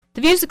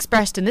The views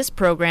expressed in this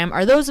program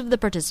are those of the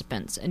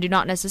participants and do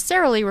not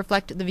necessarily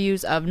reflect the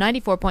views of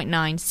 94.9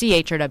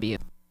 CHRW.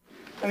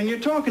 I mean, you're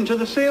talking to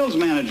the sales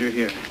manager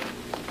here.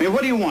 I mean,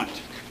 what do you want?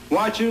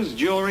 Watches,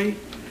 jewelry,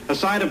 a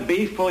side of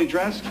beef fully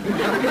dressed?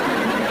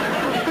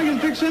 I can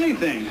fix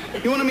anything.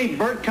 You want to meet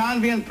Bert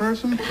Convy in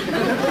person?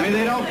 I mean,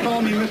 they don't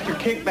call me Mr.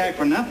 Kickback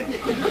for nothing.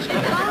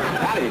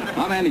 Howdy,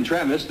 I'm Andy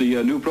Travis,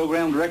 the new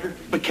program director.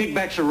 But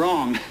kickbacks are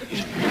wrong.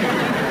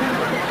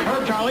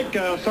 Herb Charlie,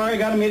 sorry I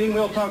got a meeting.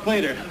 We'll talk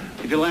later,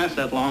 if you last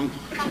that long.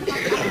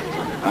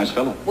 Nice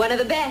fella. One of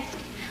the best.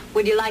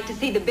 Would you like to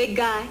see the big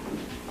guy?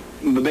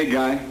 The big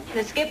guy.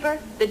 The skipper,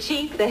 the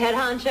chief, the head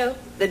honcho,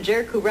 the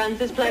jerk who runs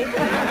this place?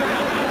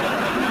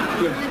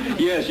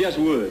 Yes,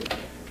 would.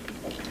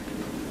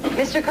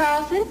 Mr.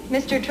 Carlson,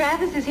 Mr.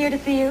 Travis is here to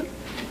see you.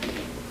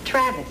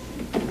 Travis.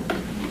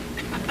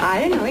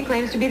 I didn't know he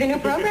claims to be the new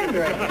program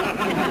director.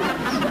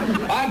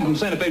 I'm from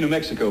Santa Fe, New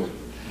Mexico.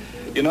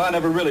 You know, I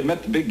never really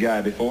met the big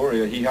guy before.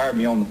 He hired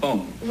me on the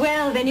phone.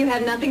 Well, then you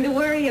have nothing to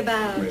worry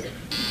about.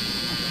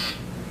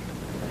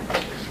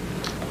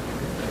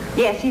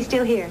 Yes, he's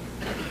still here.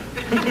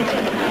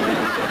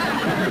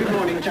 Good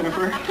morning,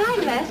 Jennifer. Hi,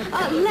 Les.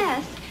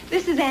 Les,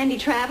 this is Andy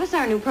Travis,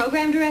 our new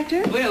program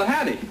director. Well,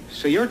 howdy.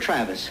 So you're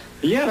Travis?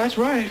 Yeah, that's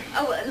right.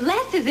 Oh,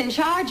 Les is in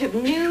charge of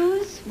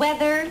news,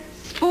 weather,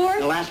 sports.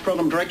 The last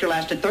program director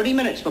lasted 30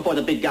 minutes before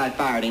the big guy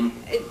fired him.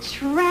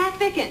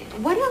 Traffic and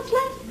what else,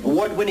 Les?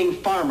 Award-winning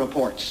farm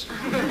reports.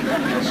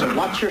 So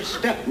watch your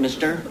step,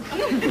 mister.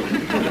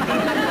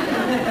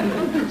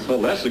 Well,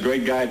 Les is a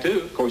great guy,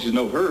 too. Of course, he's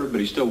no Herb, but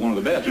he's still one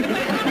of the best.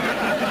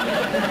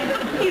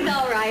 He's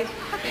all right.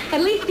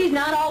 At least he's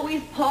not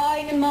always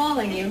pawing and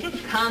mauling you,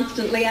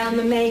 constantly on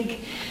the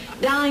make,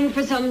 dying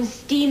for some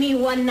steamy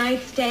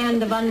one-night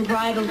stand of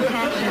unbridled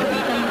passion in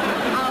some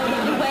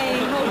out-of-the-way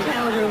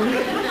hotel room.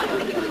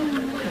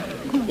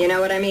 You know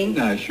what I mean?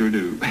 I sure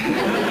do.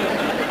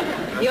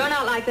 You're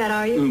not like that,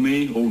 are you? Who,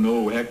 me? Oh,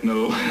 no, heck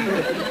no.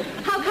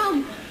 How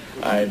come?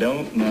 I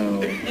don't know.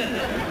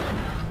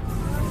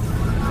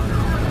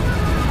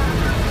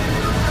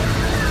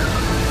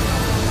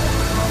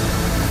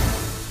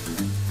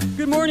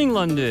 Good morning,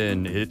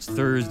 London. It's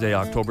Thursday,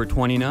 October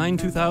 29,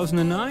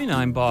 2009.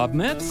 I'm Bob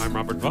Metz. I'm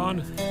Robert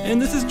Vaughn.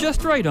 And this is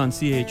Just Right on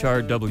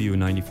CHRW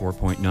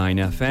 94.9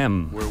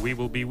 FM. Where we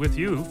will be with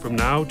you from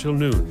now till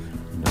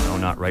noon. No,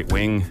 not right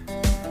wing.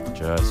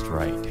 Just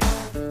right.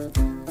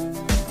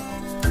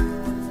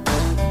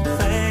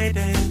 Fade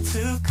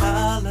into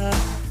color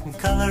and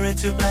color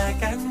into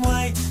black and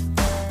white.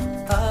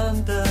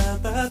 Under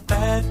the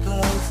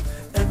bedclothes,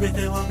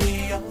 everything will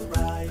be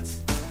alright.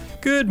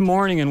 Good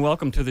morning and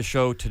welcome to the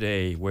show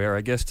today, where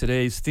I guess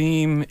today's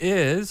theme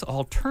is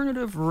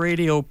alternative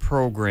radio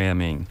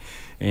programming.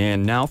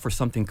 And now for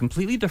something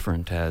completely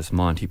different, as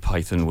Monty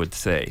Python would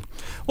say.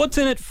 What's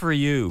in it for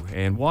you,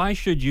 and why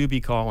should you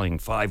be calling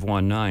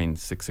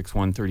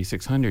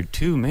 519-661-3600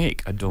 to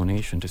make a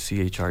donation to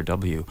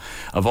CHRW,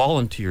 a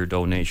volunteer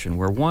donation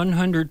where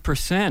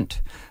 100%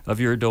 of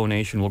your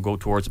donation will go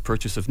towards the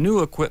purchase of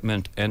new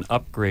equipment and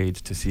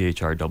upgrades to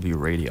CHRW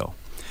radio.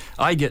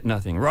 I get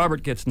nothing.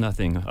 Robert gets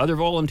nothing. Other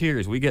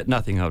volunteers, we get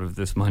nothing out of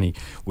this money.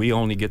 We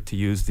only get to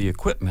use the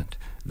equipment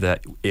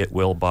that it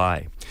will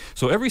buy.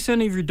 So every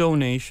cent of your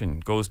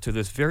donation goes to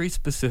this very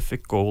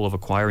specific goal of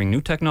acquiring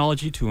new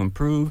technology to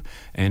improve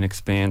and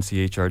expand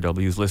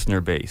CHRW's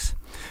listener base.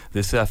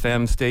 This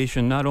FM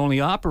station not only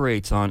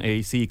operates on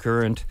AC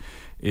current,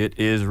 it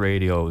is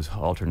radio's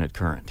alternate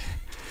current.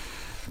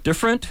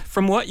 Different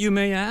from what, you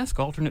may ask?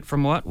 Alternate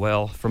from what?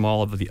 Well, from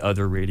all of the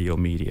other radio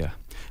media.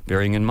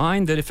 Bearing in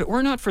mind that if it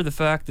were not for the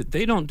fact that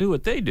they don't do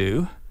what they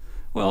do,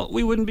 well,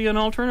 we wouldn't be an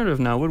alternative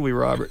now, would we,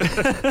 Robert?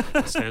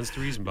 Stands to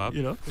reason, Bob.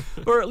 You know,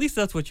 or at least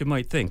that's what you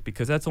might think,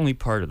 because that's only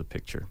part of the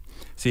picture.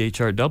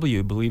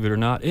 CHRW, believe it or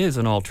not, is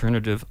an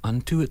alternative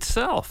unto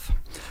itself,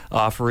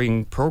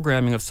 offering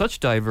programming of such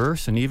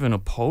diverse and even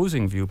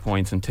opposing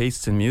viewpoints and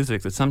tastes in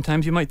music that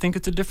sometimes you might think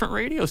it's a different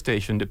radio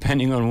station,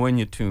 depending on when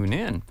you tune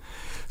in.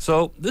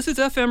 So this is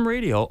FM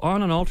radio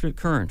on an alternate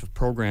current of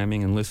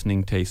programming and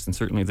listening taste, and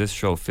certainly this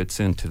show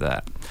fits into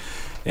that.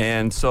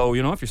 And so,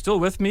 you know, if you're still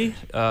with me,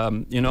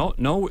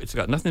 no, it's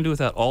got nothing to do with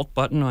that alt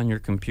button on your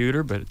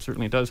computer, but it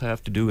certainly does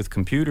have to do with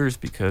computers,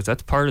 because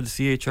that's part of the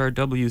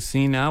CHRW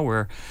scene now,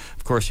 where,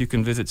 of course, you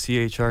can visit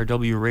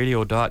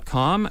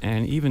chrwradio.com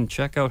and even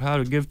check out how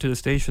to give to the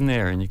station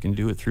there, and you can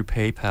do it through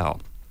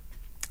PayPal.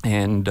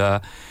 And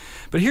but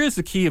here's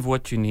the key of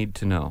what you need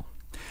to know.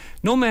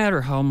 No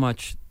matter how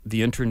much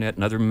the internet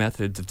and other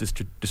methods of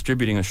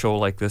distributing a show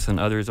like this and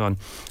others on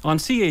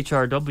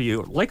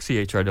CHRW, like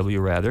CHRW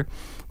rather,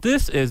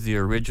 this is the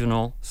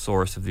original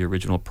source of the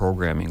original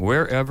programming,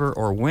 wherever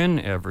or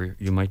whenever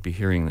you might be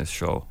hearing this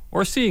show,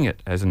 or seeing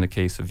it, as in the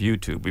case of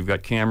YouTube. We've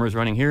got cameras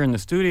running here in the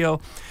studio,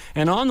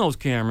 and on those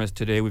cameras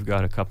today we've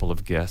got a couple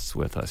of guests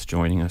with us,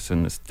 joining us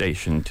in the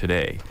station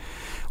today.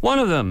 One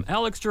of them,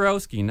 Alex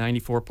Jarowski,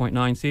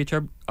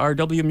 94.9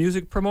 CHRW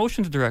Music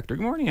Promotions Director.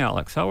 Good morning,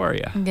 Alex. How are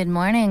you? Good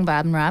morning,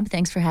 Bob and Rob.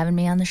 Thanks for having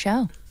me on the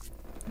show.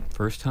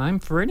 First time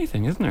for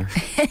anything, isn't there?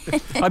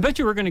 I bet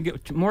you we're going to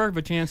get more of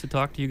a chance to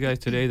talk to you guys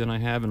today than I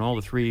have in all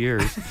the 3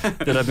 years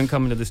that I've been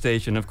coming to the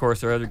station. Of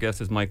course, our other guest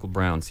is Michael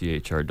Brown,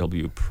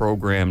 CHRW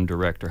Program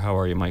Director. How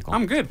are you, Michael?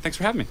 I'm good. Thanks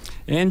for having me.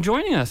 And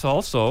joining us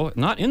also,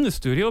 not in the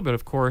studio, but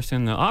of course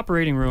in the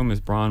operating room, is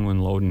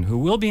Bronwyn Loden, who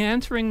will be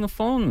answering the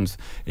phones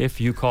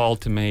if you call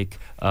to make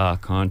a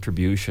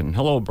contribution.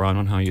 Hello,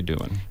 Bronwyn. How you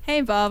doing?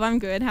 Hey, Bob. I'm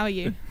good. How are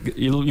you?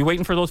 You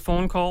waiting for those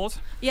phone calls?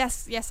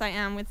 Yes, I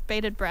am, with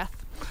bated breath.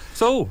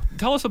 So,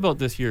 tell us about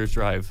this year's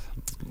drive.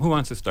 Who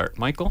wants to start?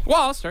 Michael?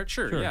 Well, I'll start.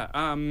 Sure.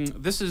 Yeah.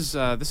 This is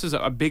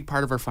a big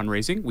part of our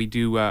fundraising. We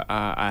do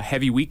a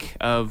heavy week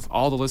of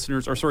all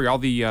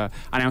the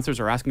announcers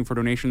are asking for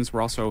donations.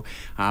 We're also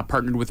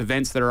partnered with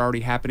events that are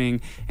already happening,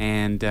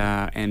 and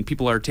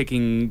people are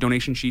taking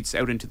donation sheets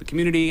out into the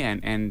community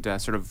and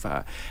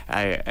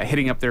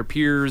hitting up their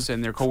peers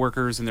and their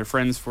coworkers and their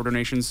friends for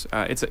donations.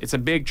 It's a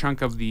big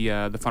chunk of the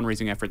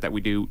fundraising effort that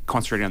we do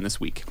concentrated on this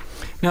week.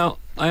 Now,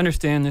 I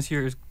understand this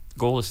year's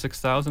goal is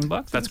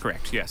 $6,000. That's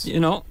correct. Yes. You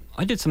know,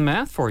 I did some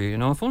math for you. You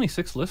know, if only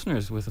 6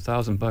 listeners with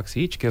 $1,000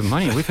 each give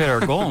money, we've hit our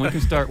goal, and we can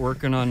start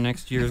working on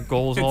next year's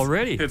goals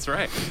already. That's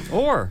right.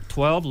 Or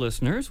 12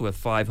 listeners with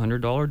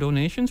 $500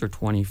 donations, or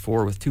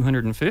 24 with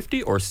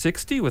 $250, or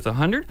 60 with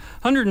 $100,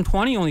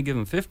 120 only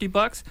giving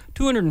 $50,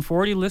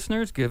 240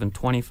 listeners giving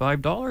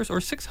 $25, or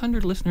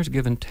 600 listeners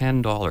giving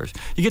 $10.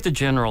 You get the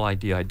general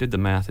idea. I did the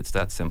math. It's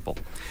that simple.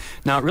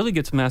 Now, it really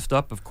gets messed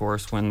up, of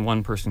course, when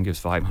one person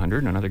gives $500,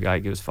 and another guy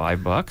gives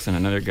 $5, and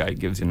another guy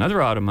gives you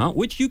another odd amount,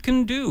 which you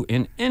can do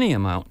in any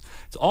amount.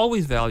 It's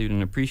always valued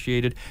and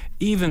appreciated,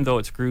 even though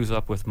it screws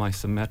up with my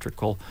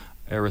symmetrical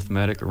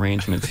arithmetic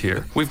arrangements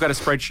here. We've got a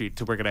spreadsheet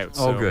to work it out.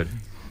 Oh, good.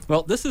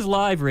 Well, this is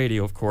live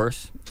radio, of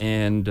course,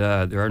 and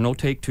there are no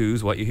take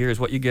twos. What you hear is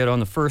what you get on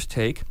the first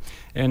take.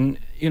 And,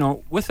 you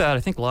know, with that,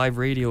 I think live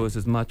radio is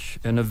as much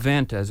an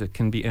event as it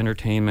can be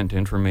entertainment,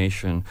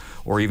 information,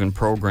 or even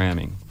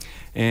programming.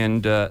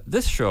 And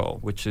this show,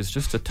 which is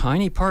just a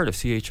tiny part of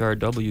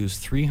CHRW's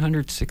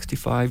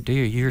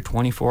 365-day-a-year,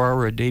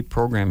 24-hour-a-day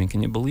programming,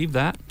 can you believe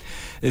that?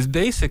 Is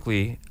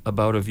basically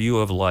about a view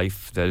of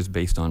life that is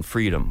based on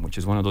freedom, which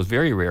is one of those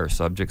very rare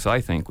subjects,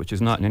 I think, which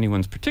is not in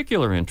anyone's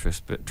particular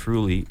interest, but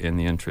truly in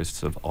the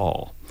interests of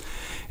all.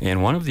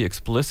 And one of the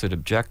explicit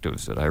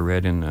objectives that I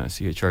read in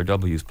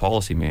CHRW's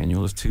policy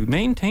manual is to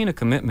maintain a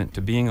commitment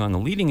to being on the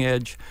leading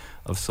edge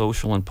of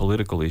social and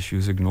political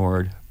issues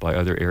ignored by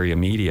other area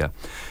media.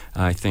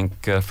 I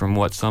think from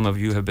what some of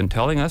you have been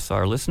telling us,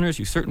 our listeners,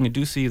 you certainly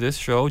do see this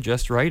show,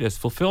 Just Right, as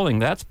fulfilling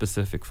that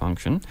specific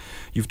function.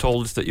 You've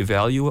told us that you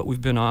value what we've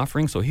been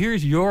offering, so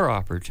here's your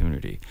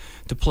opportunity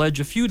to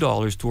pledge a few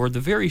dollars toward the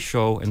very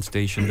show and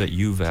station that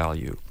you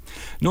value.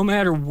 No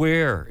matter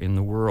where in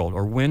the world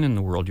or when in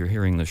the world you're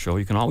hearing the show,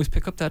 you can always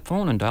pick up that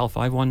phone and dial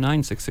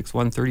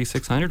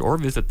 519-661-3600 or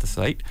visit the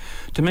site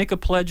to make a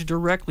pledge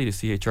directly to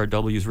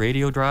CHRW's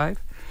Radio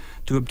Drive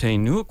to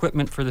obtain new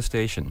equipment for the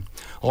station.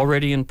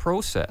 Already in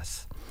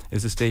process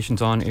is the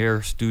station's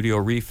on-air studio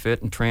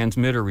refit and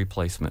transmitter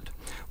replacement.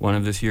 One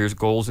of this year's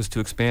goals is to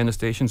expand the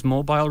station's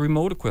mobile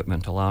remote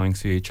equipment, allowing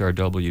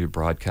CHRW to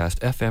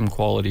broadcast FM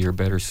quality or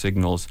better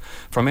signals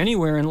from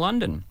anywhere in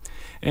London.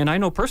 And I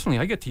know personally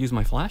I get to use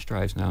my flash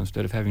drives now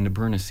instead of having to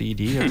burn a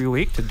CD every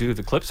week to do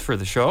the clips for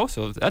the show.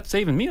 So that's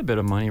saving me a bit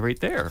of money right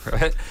there,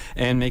 right?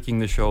 And making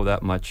the show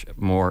that much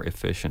more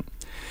efficient.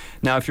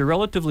 Now, if you're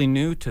relatively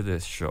new to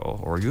this show,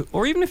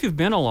 or even if you've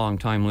been a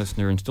long-time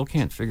listener and still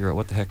can't figure out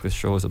what the heck this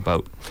show is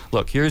about,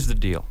 look, here's the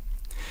deal.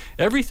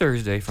 Every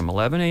Thursday from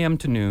 11 a.m.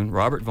 to noon,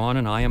 Robert Vaughn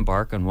and I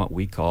embark on what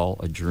we call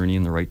a journey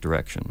in the right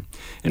direction.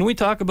 And we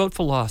talk about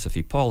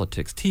philosophy,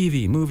 politics,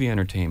 TV, movie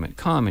entertainment,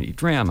 comedy,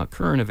 drama,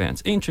 current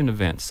events, ancient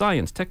events,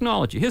 science,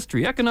 technology,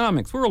 history,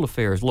 economics, world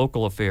affairs,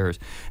 local affairs,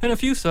 and a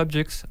few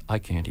subjects I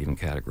can't even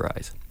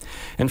categorize.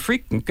 And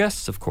frequent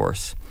guests, of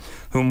course,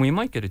 whom we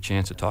might get a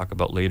chance to talk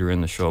about later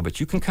in the show. But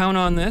you can count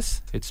on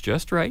this. It's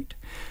Just Right.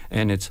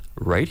 And it's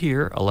right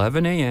here,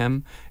 11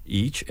 a.m.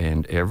 each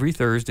and every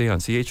Thursday on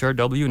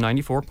CHRW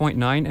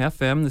 94.9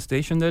 FM, the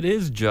station that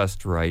is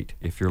just right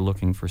if you're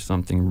looking for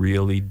something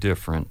really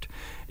different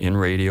in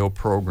radio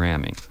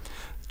programming.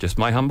 Just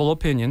my humble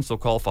opinion, so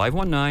call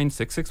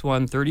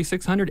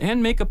 519-661-3600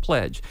 and make a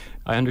pledge.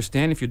 I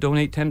understand if you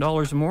donate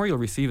 $10 or more, you'll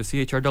receive a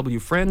CHRW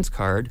Friends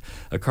card,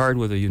 a card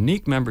with a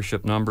unique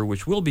membership number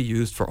which will be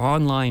used for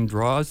online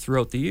draws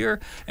throughout the year,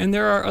 and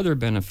there are other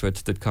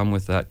benefits that come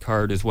with that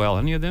card as well.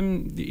 Any of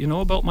them you know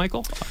about,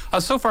 Michael?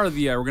 So far,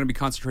 we're going to be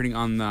concentrating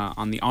on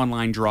the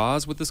online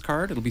draws with this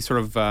card. It'll be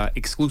sort of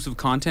exclusive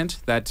content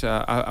that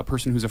a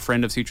person who's a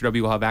friend of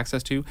CHRW will have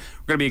access to.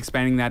 We're going to be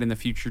expanding that in the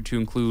future to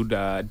include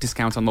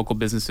discounts on local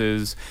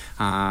businesses,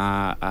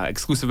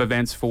 exclusive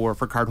events for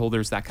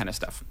cardholders, that kind of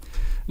stuff.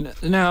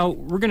 Now,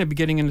 we're going to be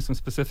getting into some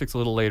specifics a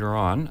little later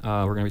on.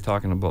 We're going to be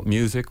talking about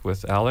music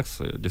with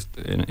Alex just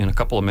in a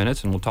couple of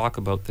minutes, and we'll talk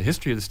about the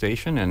history of the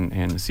station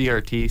and the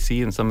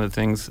CRTC and some of the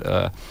things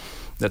that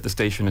the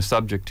station is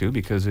subject to,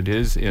 because it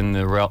is in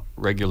the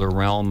regular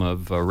realm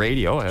of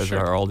radio, as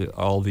are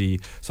all the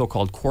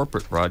so-called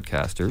corporate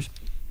broadcasters.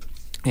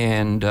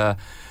 And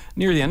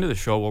near the end of the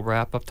show, we'll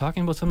wrap up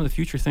talking about some of the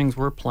future things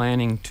we're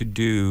planning to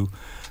do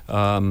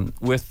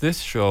with this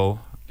show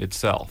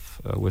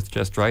itself, with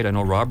Just Right. I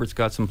know Robert's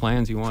got some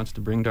plans he wants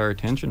to bring to our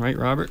attention, right,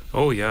 Robert?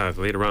 Oh, yeah.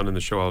 Later on in the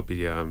show, I'll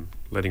be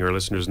letting our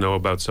listeners know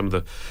about some of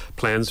the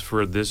plans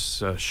for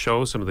this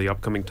show, some of the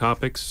upcoming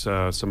topics,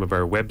 some of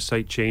our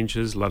website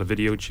changes, a lot of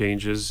video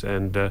changes,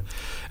 and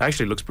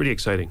actually it looks pretty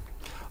exciting.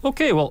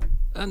 Okay, well,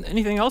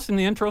 anything else in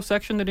the intro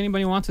section that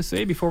anybody wants to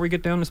say before we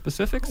get down to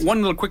specifics?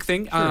 One little quick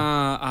thing.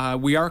 Sure.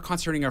 We are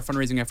concentrating our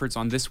fundraising efforts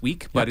on this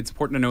week, but it's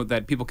important to note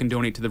that people can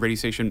donate to the radio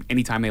station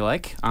anytime they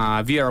like,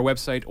 via our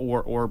website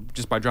or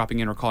just by dropping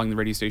in or calling the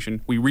radio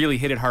station. We really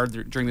hit it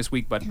hard during this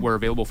week, but we're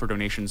available for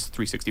donations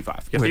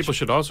 365. Yeah, people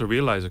should also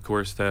realize, of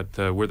course,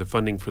 that where the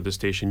funding for the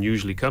station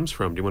usually comes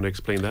from. Do you want to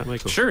explain that,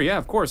 Michael? Sure, yeah,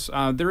 of course.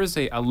 There is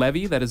a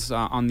levy that is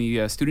on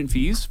the student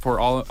fees for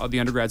all of the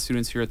undergrad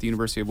students here at the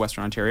University of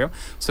Western Ontario.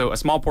 So a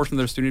small portion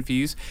of their student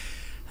fees,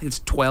 I think it's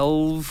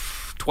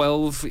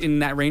 12 in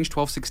that range,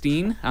 12,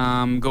 16,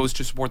 goes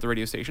to support the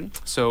radio station.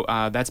 So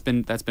that's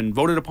been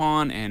voted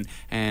upon and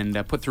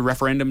put through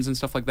referendums and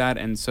stuff like that.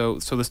 And so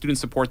the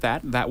students support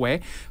that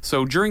way.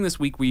 So during this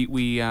week,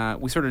 we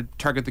sort of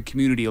target the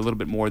community a little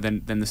bit more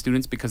than the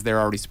students because they're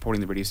already supporting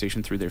the radio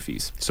station through their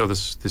fees. So the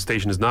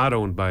station is not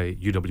owned by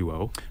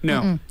UWO.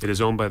 No. Mm-mm. It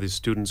is owned by the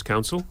Students'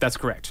 Council. That's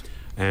correct.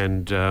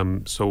 And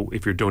so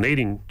if you're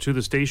donating to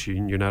the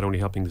station, you're not only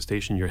helping the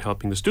station, you're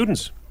helping the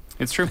students.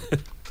 It's true.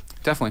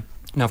 Definitely.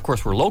 Now, of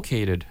course, we're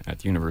located at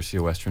the University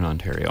of Western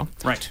Ontario.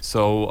 Right.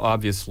 So,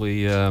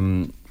 obviously,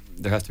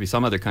 there has to be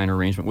some other kind of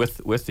arrangement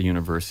with the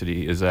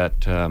university. Is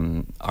that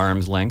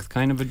arm's length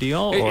kind of a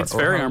deal? It's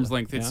very arm's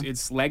length.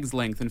 It's legs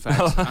length, in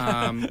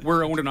fact.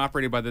 We're owned and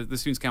operated by the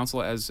Students'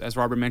 Council, as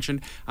Robert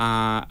mentioned.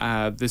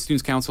 The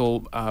Students'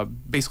 Council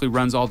basically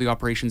runs all the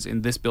operations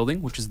in this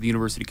building, which is the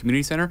University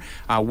Community Center.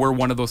 We're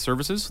one of those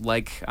services,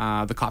 like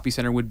the Copy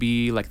Center would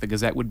be, like the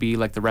Gazette would be,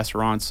 like the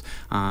restaurants,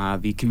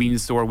 the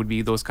convenience store would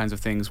be, those kinds of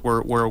things.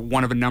 We're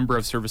one of a number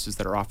of services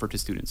that are offered to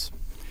students.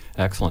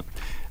 Excellent.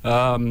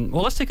 Well,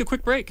 let's take a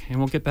quick break, and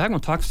we'll get back and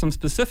we'll talk some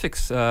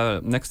specifics.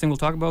 Next thing we'll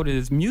talk about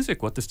is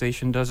music, what the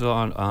station does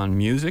on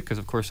music, because,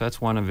 of course, that's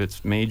one of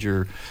its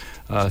major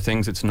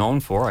things it's known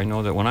for. I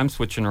know that when I'm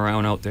switching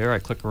around out there, I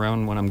click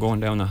around when I'm going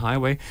down the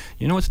highway.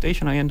 You know what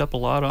station I end up a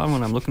lot on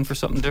when I'm looking for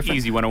something different?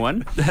 Easy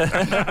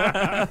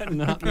 101.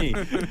 Not me.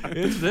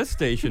 It's this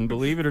station,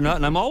 believe it or not,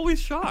 and I'm always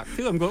shocked,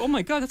 too. I'm going, oh,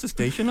 my God, that's the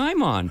station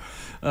I'm on.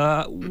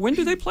 When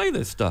do they play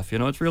this stuff? You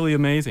know, it's really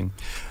amazing.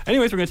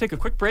 Anyways, we're going to take a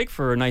quick break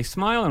for a nice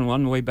smile, and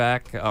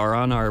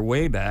on our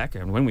way back,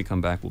 and when we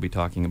come back, we'll be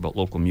talking about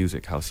local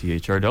music, how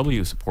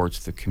CHRW supports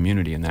the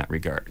community in that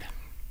regard.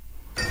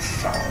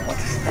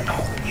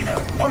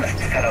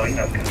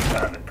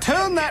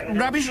 Turn that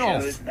rubbish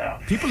off.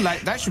 People like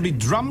that should be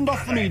drummed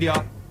off the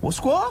media. What,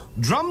 Squaw?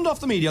 Drummed off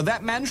the media.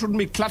 That man shouldn't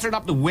be cluttering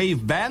up the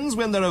wave bands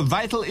when there are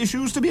vital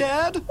issues to be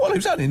aired. Well, he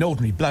was only an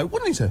ordinary bloke,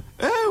 wasn't he, sir?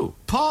 Oh,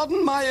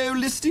 pardon my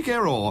holistic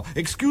error.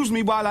 Excuse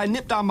me while I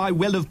nip down my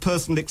well of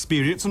personal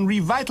experience and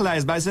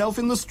revitalise myself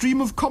in the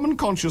stream of common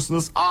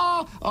consciousness.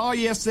 Ah,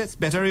 yes, that's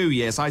better. Oh,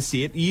 yes, I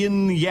see it.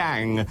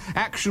 Yin-yang.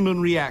 Action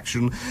and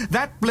reaction.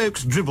 That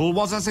bloke's drivel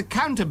was as a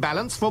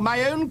counterbalance for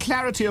my own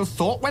clarity of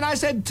thought when I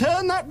said,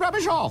 turn that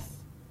rubbish off.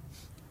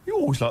 You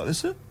always like this,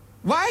 sir?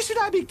 Why should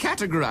I be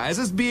categorised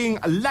as being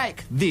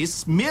like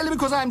this merely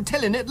because I'm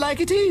telling it like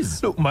it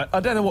is? Look, mate,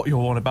 I don't know what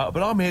you're on about,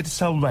 but I'm here to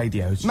sell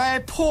radios. My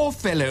poor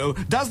fellow,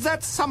 does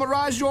that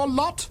summarise your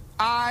lot?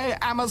 I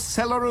am a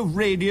seller of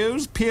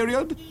radios,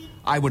 period.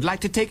 I would like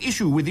to take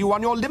issue with you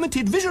on your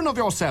limited vision of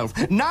yourself.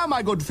 Now,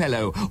 my good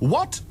fellow,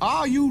 what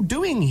are you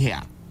doing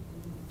here?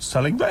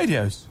 Selling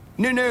radios?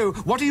 No,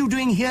 what are you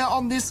doing here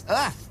on this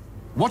earth?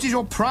 What is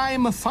your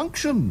prime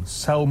function?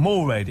 Sell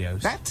more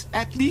radios. That,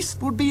 at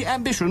least, would be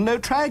ambition. No,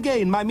 try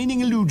again. My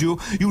meaning eludes you.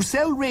 You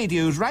sell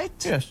radios, right?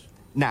 Yes.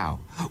 Now,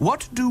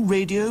 what do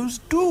radios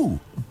do?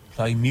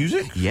 Play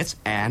music? Yes,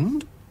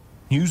 and?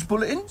 News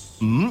bulletins?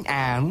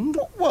 And?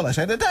 Well, that's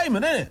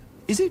entertainment, isn't it?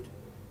 Is it?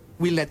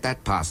 We'll let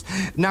that pass.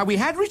 Now, we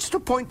had reached a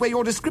point where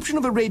your description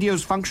of a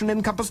radio's function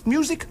encompassed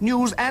music,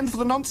 news, and, for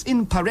the nonce,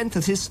 in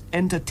parenthesis,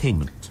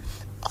 entertainment.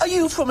 Are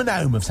you from an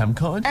home of some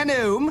kind? An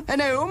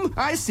home?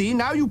 I see.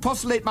 Now you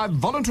postulate my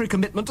voluntary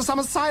commitment to some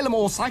asylum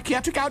or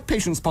psychiatric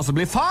outpatients,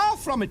 possibly. Far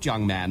from it,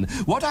 young man.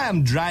 What I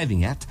am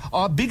driving at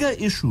are bigger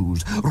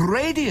issues.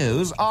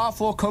 Radios are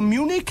for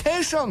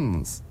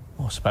communications.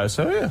 I suppose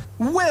so, yeah.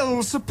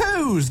 Well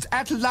supposed,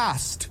 at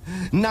last.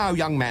 Now,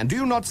 young man, do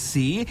you not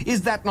see?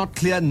 Is that not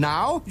clear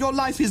now? Your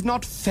life is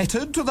not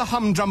fettered to the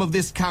humdrum of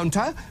this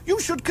counter. You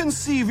should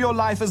conceive your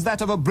life as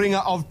that of a bringer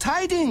of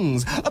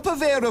tidings, a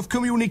purveyor of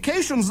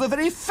communications, the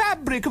very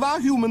fabric of our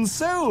human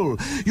soul.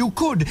 You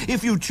could,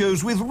 if you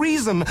chose with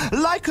reason,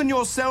 liken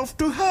yourself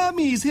to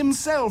Hermes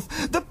himself,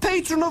 the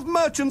patron of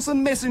merchants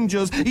and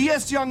messengers.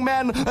 Yes, young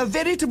man, a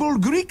veritable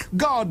Greek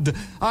god.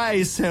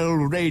 I sell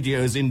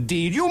radios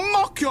indeed. You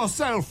mock yourself.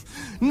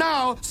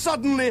 Now,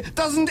 suddenly,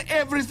 doesn't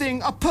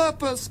everything, a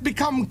purpose,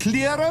 become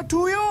clearer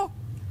to you?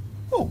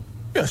 Oh,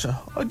 yes, sir.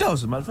 It does,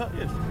 as a matter of fact,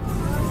 yes.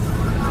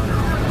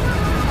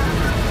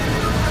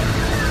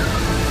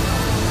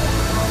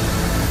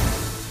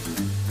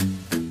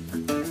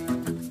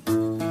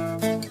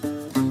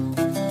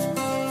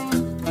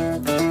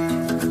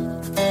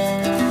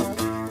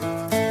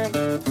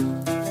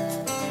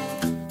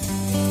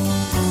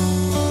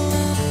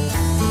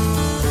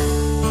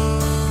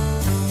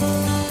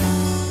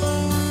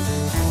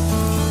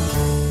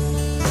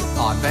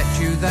 I bet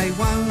you they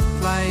won't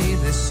play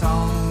this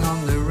song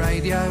on the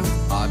radio.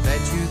 I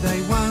bet you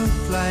they won't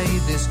play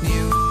this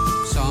new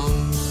song.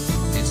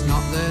 It's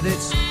not that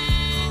it's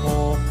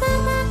or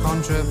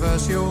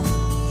controversial,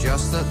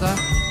 just that the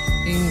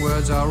ing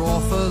words are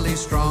awfully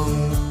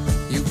strong.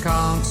 You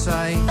can't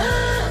say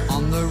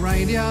on the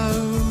radio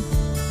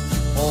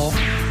or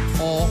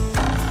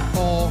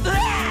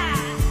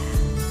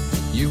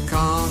you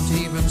can't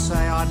even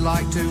say I'd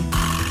like to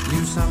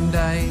you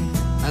someday,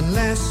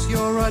 unless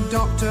you're a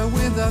doctor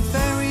with a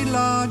very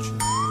large.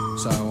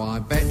 So I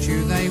bet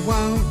you they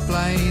won't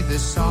play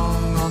this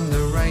song on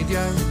the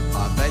radio.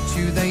 I bet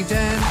you they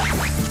dare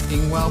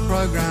Ingwell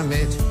program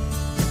it.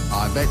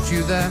 I bet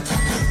you the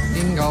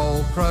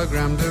Ingol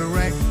program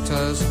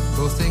directors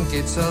will think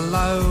it's a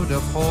load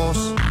of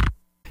horse.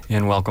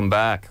 And welcome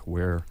back.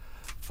 We're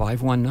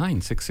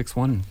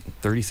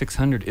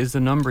 519-661-3600 is the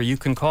number you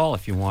can call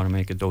if you want to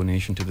make a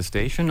donation to the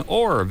station,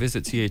 or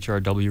visit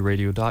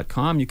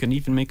chrwradio.com. You can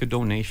even make a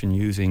donation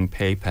using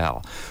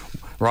PayPal.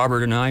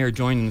 Robert and I are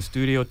joined in the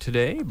studio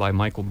today by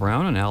Michael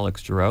Brown and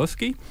Alex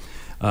Jarowski,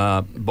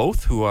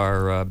 both who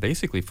are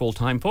basically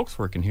full-time folks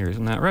working here.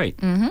 Isn't that right?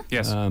 Mm-hmm.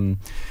 Yes.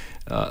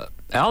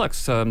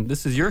 Alex,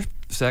 this is your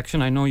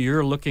section. I know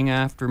you're looking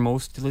after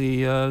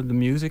mostly the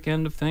music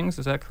end of things.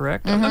 Is that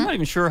correct? Mm-hmm. I'm not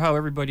even sure how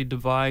everybody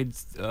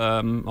divides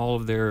all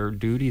of their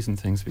duties and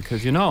things,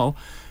 because, you know,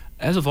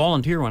 as a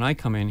volunteer, when I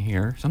come in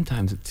here,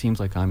 sometimes it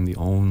seems like I'm the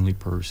only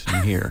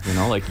person here. You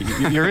know, like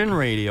you're in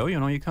radio, you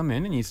know, you come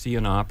in and you see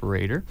an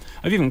operator.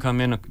 I've even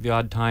come in the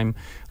odd time,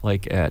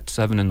 like at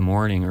 7 in the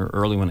morning or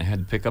early when I had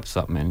to pick up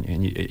something,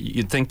 and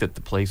you'd think that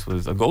the place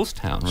was a ghost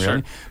town, really.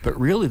 Sure. But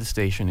really the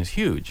station is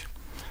huge.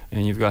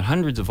 And you've got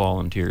hundreds of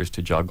volunteers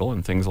to juggle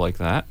and things like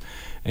that.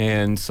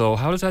 And so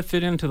how does that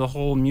fit into the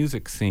whole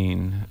music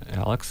scene,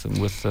 Alex?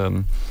 And with,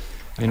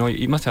 you know,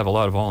 you must have a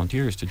lot of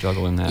volunteers to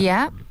juggle in that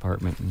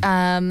department.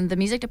 The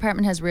music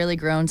department has really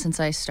grown since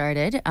I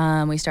started.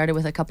 We started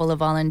with a couple of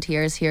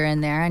volunteers here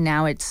and there, and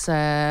now it's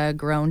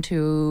grown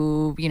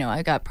to, you know,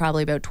 I got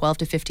probably about 12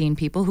 to 15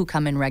 people who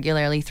come in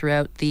regularly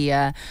throughout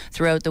the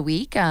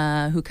week,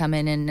 who come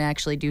in and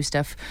actually do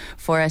stuff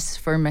for us,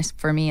 for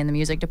me in the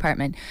music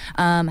department.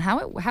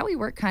 How we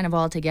work kind of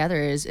all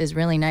together is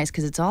really nice,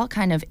 because it's all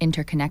kind of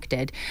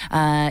interconnected.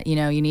 You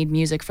know, you need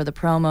music for the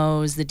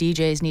promos. The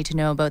DJs need to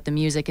know about the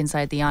music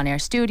inside the on-air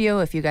studio.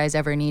 If you guys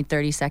ever need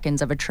 30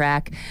 seconds of a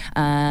track,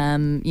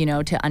 you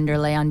know, to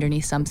underlay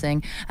underneath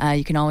something,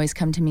 you can always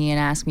come to me and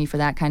ask me for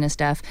that kind of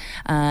stuff.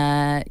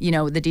 You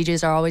know, the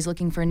DJs are always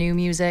looking for new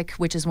music,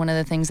 which is one of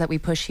the things that we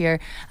push here,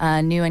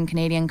 new and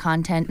Canadian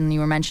content, and you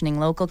were mentioning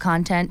local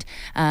content.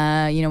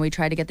 You know, we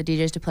try to get the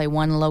DJs to play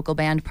one local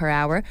band per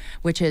hour,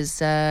 which is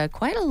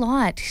quite a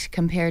lot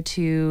compared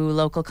to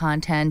local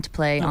content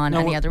play on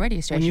any other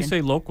radio station. When you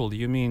say local, do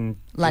you mean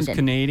London?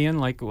 Canadian,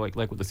 like what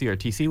the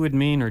CRTC would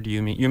mean, or do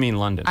you mean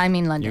London? I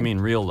mean London. You mean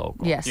real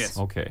local? Yes.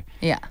 Okay.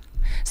 Yeah.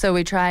 So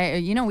we try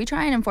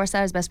and enforce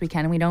that as best we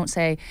can, and we don't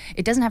say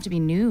it doesn't have to be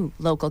new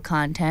local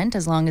content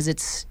as long as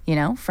it's, you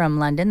know, from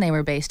London. They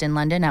were based in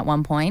London at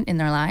one point in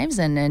their lives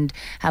and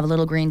have a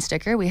little green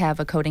sticker. We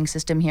have a coding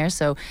system here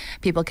so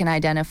people can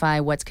identify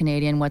what's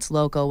Canadian, what's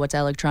local, what's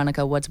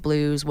electronica, what's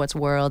blues, what's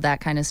world,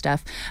 that kind of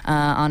stuff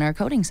on our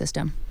coding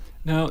system.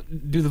 Now,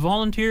 do the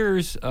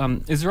volunteers,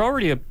 is there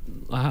already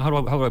how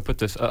do I put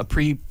this, a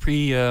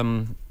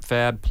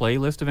fab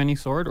playlist of any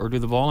sort, or do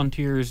the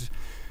volunteers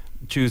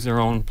choose their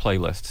own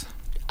playlists?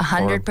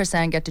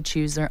 100% get to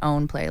choose their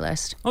own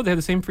playlist. Oh, they have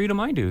the same freedom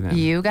I do then.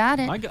 You got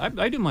it.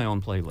 I do my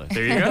own playlist.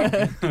 There you go.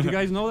 Did you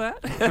guys know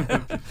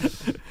that?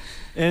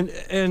 And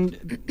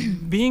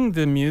being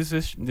the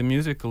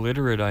music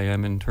illiterate I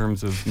am in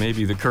terms of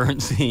maybe the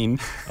current scene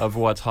of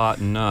what's hot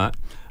and not.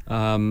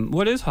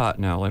 What is hot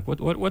now? Like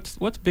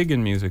what's big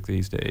in music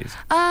these days?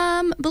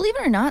 Believe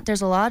it or not,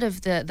 there's a lot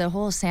of the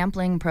whole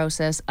sampling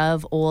process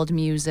of old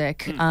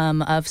music,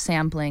 of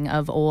sampling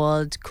of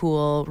old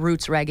cool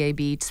roots reggae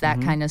beats, that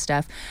kind of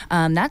stuff.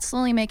 That's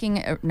slowly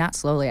making, not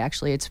slowly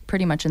actually, it's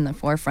pretty much in the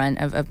forefront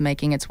of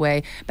making its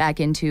way back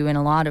into in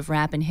a lot of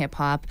rap and hip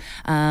hop,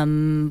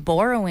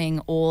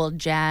 borrowing old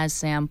jazz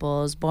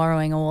samples,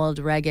 borrowing old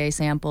reggae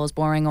samples,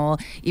 borrowing old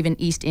even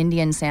East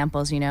Indian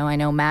samples. You know, I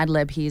know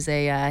Madlib, he's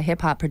a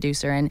hip hop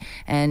producer,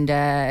 and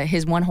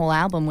his one whole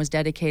album was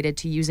dedicated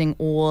to using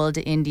old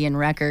Indian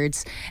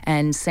records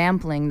and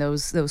sampling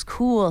those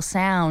cool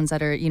sounds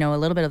that are, you know, a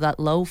little bit of that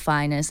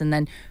lo-fi-ness, and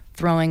then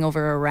throwing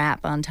over a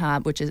rap on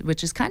top, which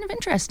is kind of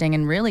interesting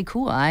and really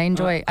cool. I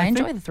enjoy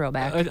the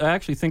throwback. I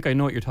actually think I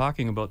know what you're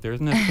talking about there.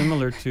 Isn't that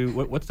similar to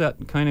what's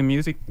that kind of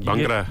music?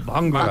 Bhangra.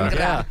 Bhangra.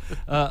 Yeah.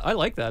 I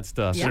like that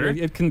stuff. Sure.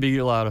 It can be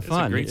a lot of fun.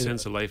 There's a great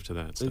sense of life to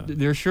that stuff.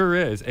 There sure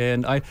is.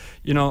 And I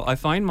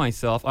find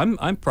myself,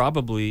 I'm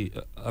probably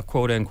a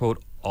quote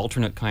unquote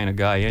alternate kind of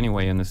guy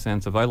anyway, in the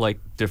sense of I like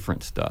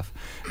different stuff.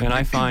 And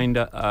I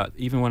find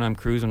even when I'm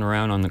cruising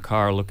around on the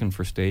car looking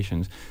for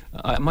stations,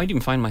 I might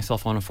even find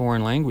myself on a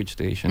foreign language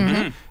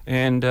station.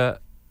 And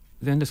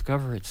then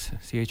discover it's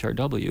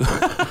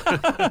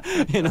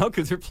CHRW. You know,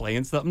 because they're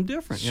playing something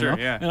different. Sure, you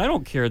know? yeah. And I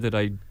don't care that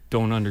I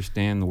don't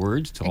understand the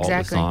words to all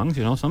the songs.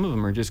 You know, some of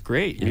them are just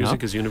great.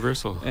 Music is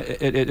universal.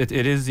 It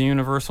is the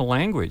universal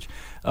language.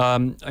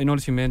 I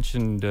noticed you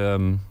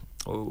mentioned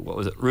what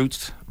was it?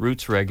 Roots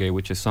reggae,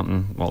 which is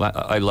something. Well,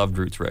 I loved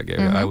roots reggae.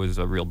 I was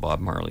a real Bob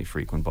Marley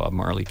freak when Bob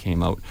Marley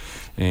came out,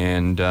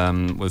 and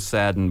was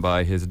saddened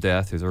by his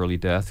early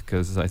death,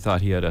 because I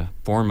thought he had a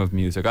form of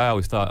music. I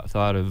always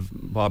thought of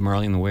Bob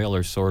Marley and the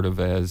Wailers sort of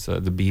as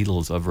the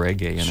Beatles of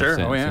reggae in a sense.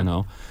 Oh, yeah. You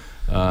know.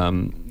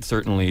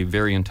 Certainly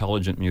very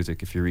intelligent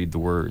music if you read the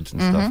words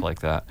and stuff like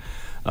that.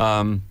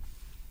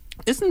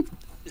 Isn't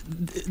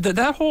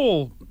that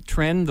whole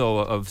trend, though,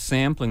 of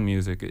sampling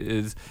music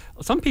is...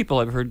 Some people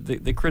I've heard,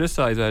 they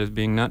criticize that as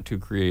being not too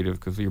creative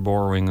because you're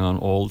borrowing on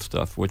old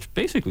stuff, which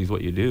basically is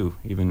what you do,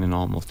 even in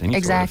almost any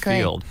sort of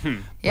field.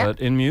 Yep. But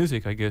in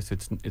music, I guess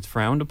it's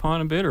frowned upon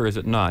a bit, or is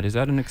it not? Is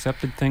that an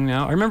accepted thing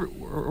now? I remember,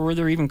 were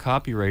there even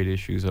copyright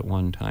issues at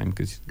one time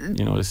because,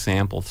 you know, to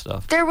sample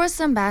stuff? There was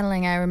some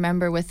battling, I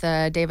remember, with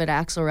David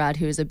Axelrod,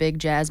 who was a big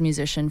jazz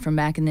musician from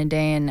back in the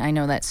day, and I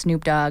know that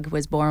Snoop Dogg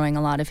was borrowing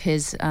a lot of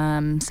his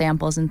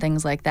samples and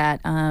things like that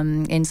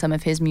in some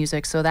of his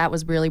music. So that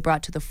was really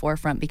brought to the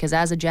forefront because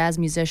as a jazz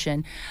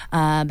musician,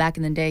 back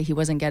in the day, he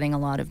wasn't getting a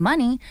lot of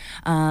money.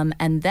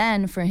 And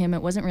then for him,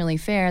 it wasn't really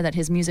fair that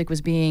his music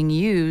was being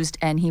used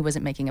and he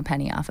wasn't making a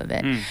penny off of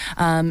it.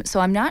 So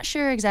I'm not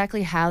sure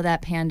exactly how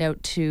that panned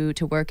out to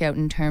work out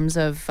in terms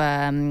of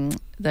the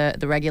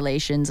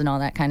regulations and all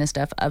that kind of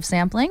stuff of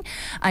sampling.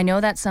 I know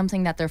that's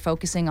something that they're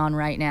focusing on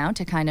right now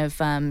to kind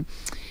of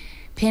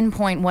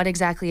pinpoint what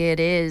exactly it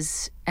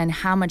is and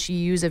how much you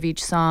use of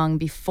each song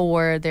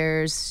before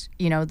there's,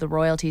 you know, the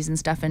royalties and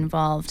stuff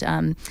involved.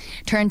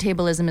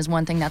 Turntablism is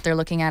one thing that they're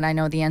looking at. I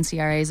know the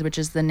NCRAs, which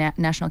is the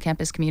National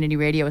Campus Community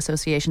Radio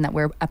Association that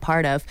we're a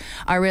part of,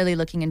 are really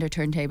looking into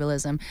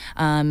turntablism.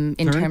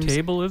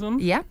 Turntablism?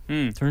 Yeah.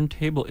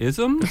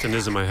 Turntablism? That's an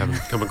ism I haven't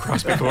come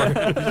across before.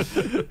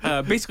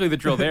 Basically, the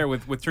drill there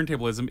with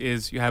turntablism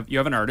is you have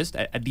an artist,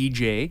 a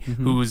DJ,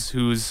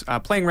 who's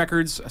playing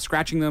records,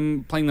 scratching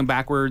them, playing them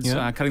backwards,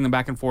 cutting them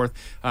back and forth,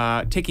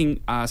 taking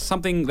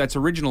something that's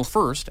original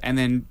first, and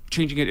then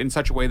changing it in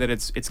such a way that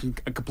it's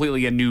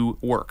completely a new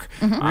work.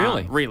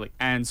 Really.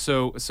 And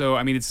so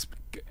I mean, it's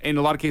in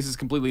a lot of cases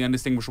completely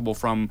undistinguishable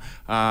from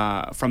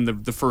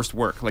the first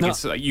work. Like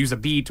it's use a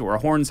beat or a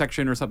horn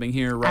section or something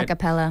here, right?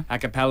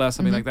 Acapella,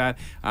 something like that.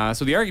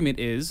 So the argument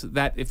is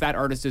that if that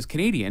artist is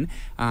Canadian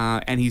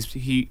and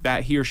he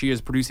or she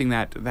is producing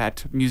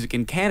that music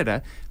in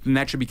Canada, then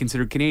that should be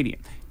considered Canadian,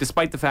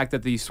 despite the fact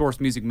that the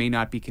source music may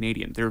not be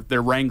Canadian.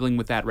 They're wrangling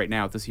with that right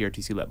now at the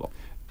CRTC level.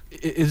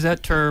 Is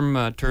that term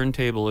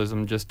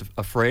turntablism just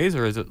a phrase,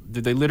 or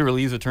did they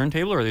literally use a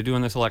turntable, or are they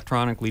doing this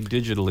electronically,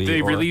 digitally?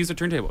 They really use a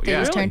turntable. They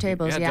use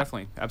turntables, yeah.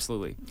 Definitely,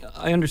 absolutely.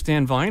 I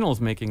understand vinyl's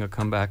making a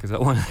comeback. Is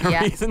that one of the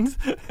reasons?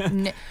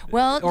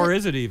 Or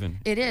is it even?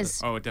 It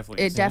is. Oh, it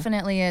definitely is. It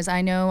definitely is.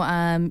 I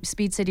know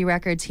Speed City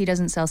Records, he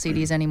doesn't sell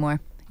CDs anymore.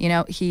 You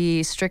know,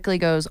 he strictly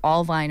goes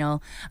all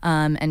vinyl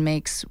and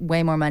makes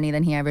way more money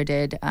than he ever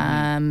did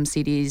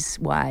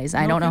CDs-wise.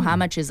 I don't know how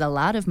much is a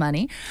lot of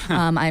money.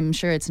 I'm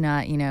sure it's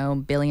not, you know,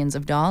 billions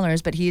of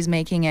dollars, but he's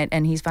making it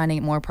and he's finding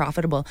it more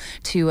profitable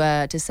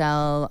to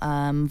sell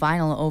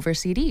vinyl over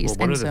CDs.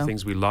 Well, one of the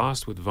things we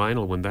lost with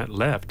vinyl when that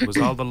left was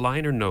all the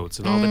liner notes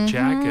and all the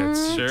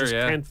jackets. Sure, just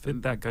can't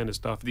fit that kind of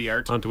stuff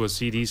onto a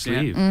CD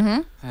sleeve.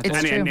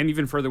 And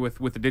even further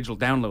with the digital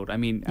download. I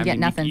mean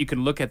you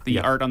can look at the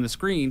art on the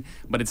screen,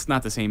 but it's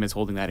not the same as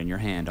holding that in your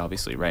hand,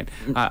 obviously, right?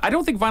 I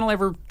don't think vinyl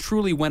ever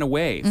truly went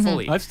away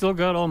fully. I've still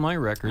got all my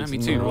records. Me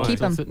too. Keep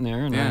them sitting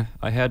there, and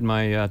I had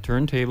my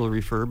turntable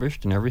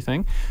refurbished and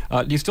everything.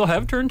 Do you still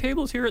have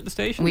turntables here at the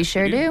station? We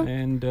sure do,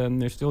 and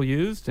they're still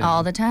used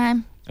all the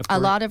time. A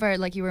lot of our,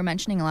 like you were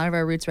mentioning, a lot of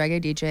our roots reggae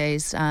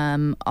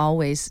DJs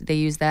always they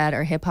use that,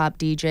 or hip hop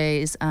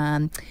DJs.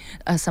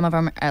 Some of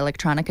our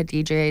electronica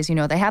DJs, you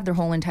know, they have their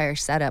whole entire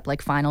setup,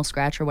 like Final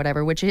Scratch or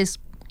whatever, which is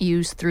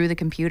used through the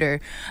computer.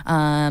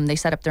 They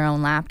set up their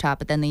own laptop,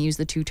 but then they use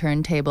the two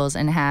turntables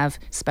and have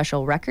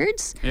special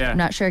records. I'm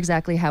not sure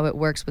exactly how it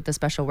works with the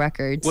special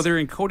records. Well,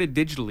 they're encoded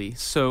digitally.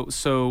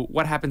 So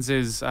what happens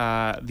is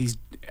these.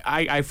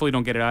 I fully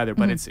don't get it either,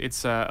 but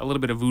it's a little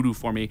bit of voodoo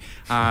for me.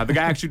 The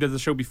guy actually does the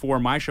show before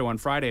my show on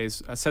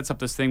Fridays, sets up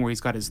this thing where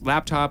he's got his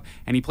laptop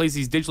and he plays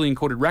these digitally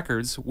encoded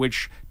records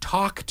which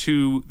talk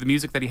to the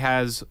music that he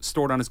has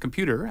stored on his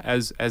computer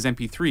as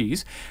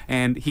MP3s,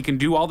 and he can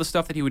do all the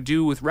stuff that he would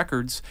do with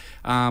records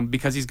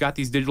because he's got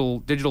these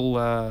digital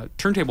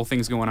turntable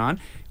things going on.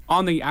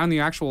 On the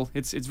actual,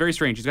 it's very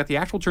strange. He's got the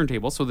actual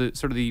turntable, so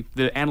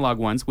the analog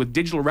ones with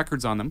digital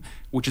records on them,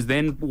 which is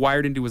then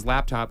wired into his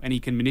laptop, and he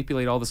can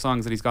manipulate all the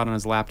songs that he's got on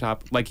his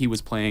laptop like he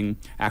was playing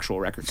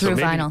actual records. Through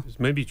vinyl.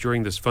 Maybe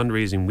during this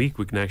fundraising week,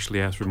 we can actually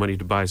ask for money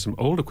to buy some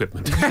old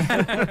equipment.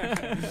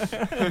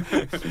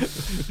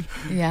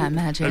 Yeah,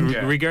 imagine.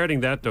 Regarding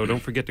that, though,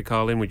 don't forget to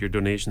call in with your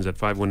donations at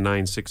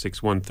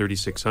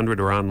 519-661-3600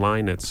 or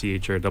online at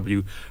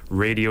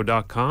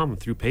chrwradio.com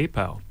through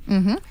PayPal.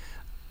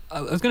 I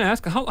was going to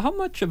ask, how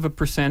much of a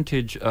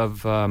percentage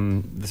of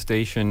the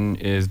station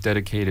is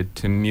dedicated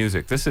to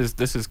music? This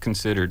is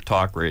considered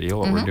talk radio,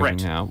 what we're doing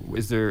now.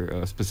 Is there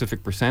a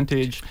specific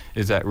percentage?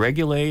 Is that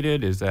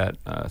regulated? Is that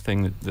a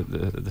thing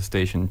that the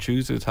station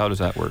chooses? How does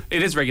that work?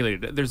 It is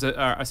regulated. There's a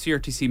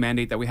CRTC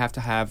mandate that we have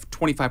to have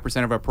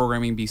 25% of our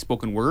programming be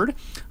spoken word.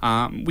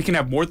 We can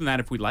have more than that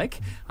if we like,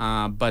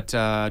 but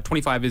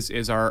 25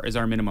 is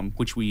our minimum,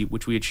 which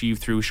we achieve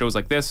through shows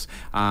like this,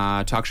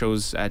 talk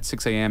shows at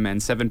 6 a.m.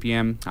 and 7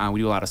 p.m. We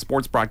do a lot of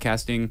sports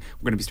broadcasting.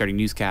 We're going to be starting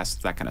newscasts,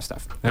 that kind of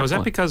stuff. Now, is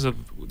that because of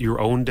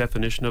your own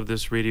definition of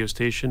this radio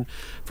station?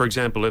 For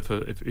example,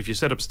 if you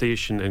set up a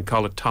station and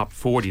call it Top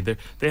 40,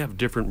 they have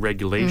different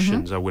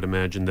regulations, I would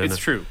imagine, than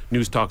a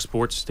News Talk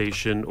Sports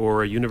station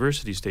or a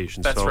university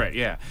station. That's right,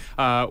 yeah.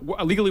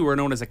 Legally, we're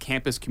known as a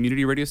campus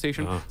community radio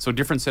station, so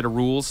different set of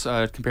rules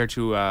compared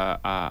to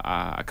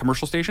a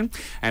commercial station.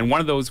 And one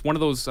of those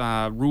rules,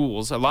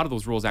 a lot of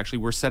those rules actually,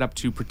 were set up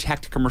to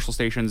protect commercial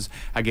stations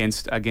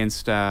against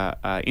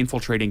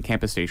infiltrating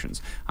campus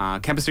stations.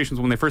 Campus stations,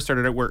 when they first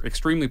started out, were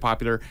extremely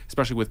popular,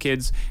 especially with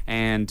kids,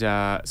 and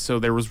so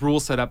there was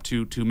rules set up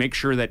to make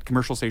sure that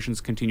commercial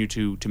stations continue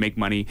to make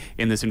money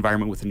in this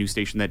environment with a new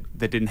station that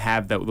didn't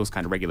have those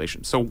kind of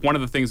regulations. So one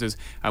of the things is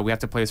we have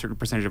to play a certain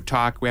percentage of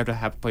talk. We have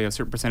to play a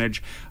certain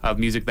percentage of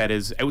music that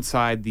is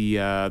outside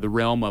the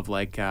realm of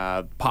like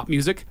pop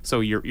music.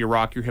 So your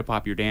rock, your hip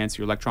hop, your dance,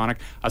 your electronic.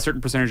 A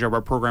certain percentage of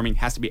our programming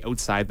has to be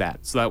outside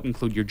that. So that would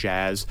include your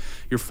jazz,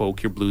 your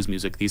folk, your blues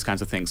music, these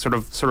kinds of things. Sort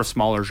of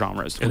smaller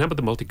genres. And how about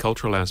the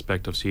multicultural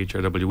aspect of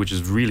CHRW, which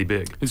is really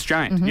big? It's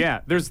giant. Yeah,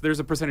 there's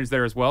a percentage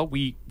there as well.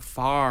 We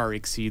far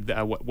exceed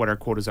what our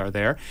quotas are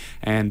there,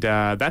 and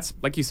that's,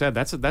 like you said,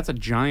 that's a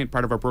giant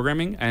part of our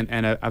programming,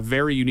 and a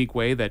very unique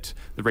way that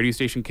the radio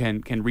station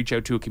can reach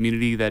out to a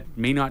community that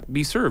may not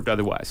be served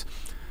otherwise.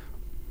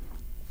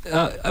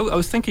 I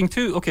was thinking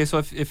too. Okay, so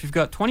if you've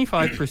got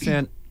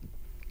 25%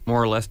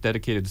 more or less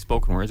dedicated to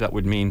spoken words, that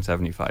would mean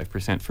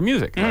 75% for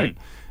music, right?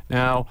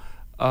 Now.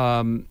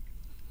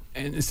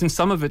 And since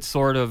some of it's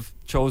sort of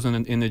chosen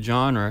in the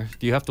genre,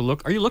 do you have to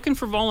look? Are you looking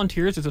for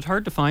volunteers? Is it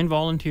hard to find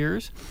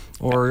volunteers,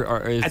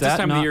 or is at that this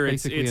time not of year?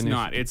 basically It's an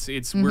not. issue?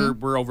 It's we're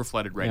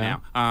overflooded right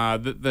now.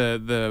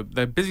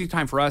 The busy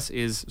time for us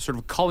is sort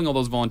of calling all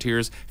those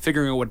volunteers,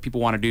 figuring out what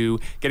people want to do,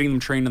 getting them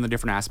trained on the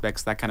different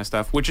aspects, that kind of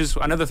stuff. Which is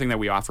another thing that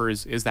we offer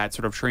is that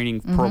sort of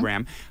training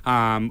program.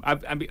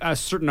 A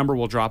certain number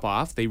will drop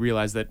off. They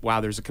realize that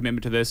wow, there's a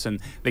commitment to this,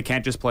 and they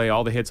can't just play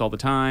all the hits all the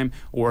time,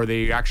 or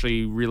they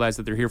actually realize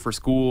that they're here for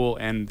school,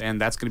 and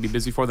that's going to be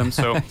busy for them.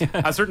 So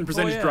a certain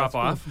percentage drop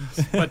off.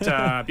 But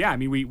I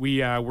mean,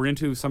 we're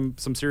into some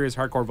serious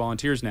hardcore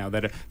volunteers now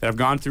that have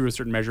gone through a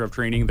certain measure of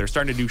training. They're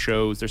starting to do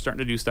shows. They're starting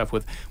to do stuff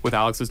with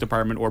Alex's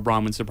department or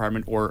Bronwyn's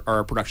department or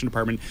our production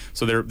department.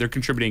 So they're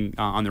contributing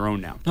on their own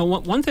now. Now,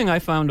 one thing I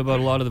found about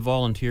a lot of the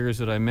volunteers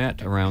that I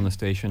met around the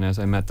station as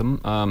I met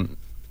them,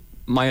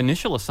 my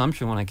initial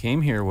assumption when I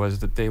came here was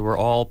that they were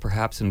all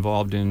perhaps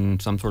involved in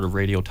some sort of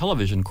radio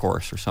television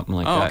course or something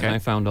like that, and I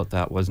found out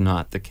that was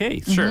not the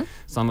case. Sure.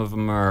 Some of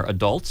them are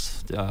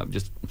adults,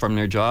 just from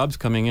their jobs,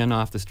 coming in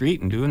off the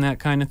street and doing that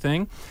kind of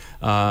thing.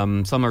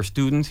 Some are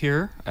students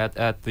here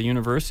at the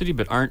university,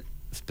 but aren't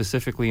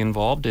specifically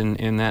involved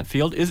in that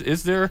field.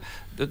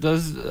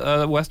 Does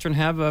Western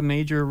have a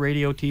major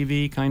radio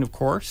TV kind of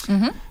course?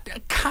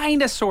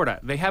 Kinda, sorta.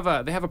 They have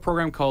a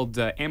program called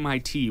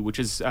MIT, which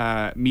is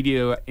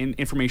Media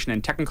Information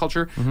and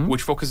Technoculture,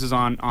 which focuses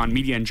on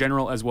media in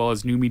general, as well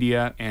as new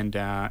media and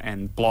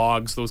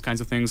blogs, those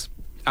kinds of things.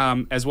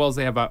 As well as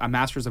they have a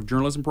Masters of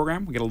Journalism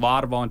program. We get a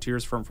lot of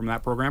volunteers from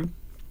that program.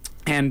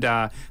 And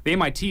the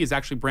MIT is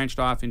actually branched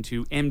off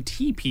into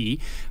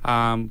MTP.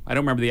 I don't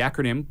remember the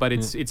acronym, but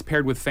it's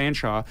paired with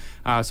Fanshawe.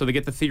 So they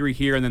get the theory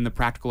here and then the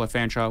practical at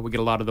Fanshawe. We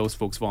get a lot of those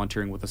folks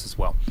volunteering with us as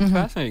well.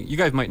 Fascinating. You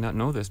guys might not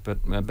know this, but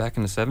back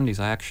in the 70s,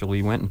 I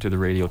actually went into the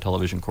radio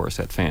television course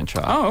at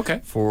Fanshawe. Oh,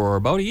 okay. For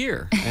about a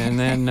year. And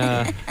then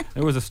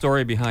there was a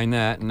story behind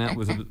that, and that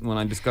was when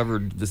I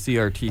discovered the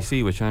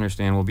CRTC, which I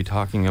understand we'll be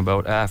talking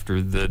about after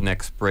the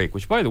next break,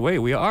 which, by the way,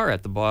 we are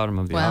at the bottom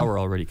of the hour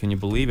already. Can you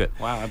believe it?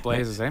 Wow, that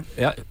blazes, eh?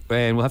 Yeah,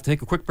 and we'll have to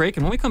take a quick break.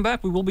 And when we come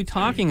back, we will be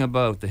talking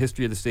about the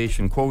history of the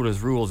station, quotas,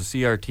 rules,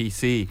 the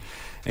CRTC,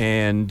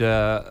 and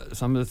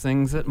some of the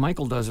things that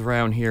Michael does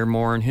around here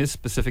more in his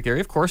specific area.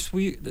 Of course,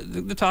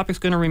 the topic's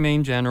going to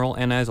remain general,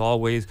 and as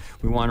always,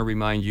 we want to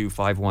remind you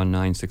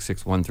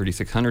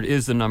 519-661-3600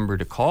 is the number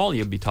to call.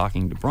 You'll be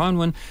talking to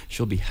Bronwyn.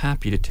 She'll be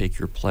happy to take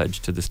your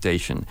pledge to the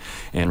station.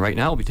 And right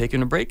now, we'll be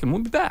taking a break, and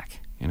we'll be back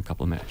in a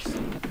couple of minutes.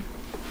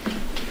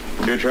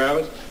 You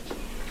Travis?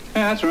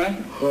 Yeah, that's right.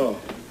 Oh.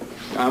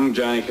 I'm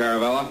Johnny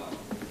Caravella.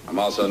 I'm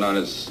also known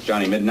as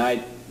Johnny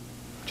Midnight,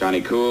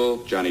 Johnny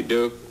Cool, Johnny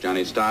Duke,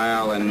 Johnny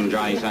Style, and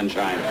Johnny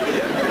Sunshine.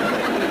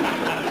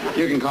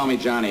 You can call me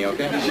Johnny,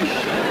 okay?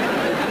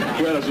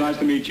 Well, it's nice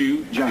to meet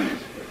you, Johnny.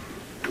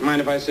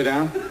 Mind if I sit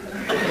down?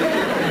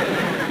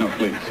 No,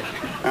 please.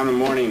 I'm a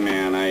morning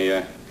man.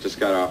 I just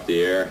got off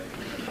the air.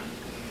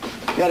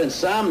 Got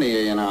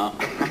insomnia, you know.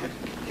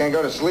 Can't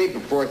go to sleep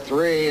before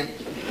 3.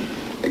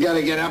 I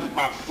gotta get up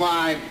by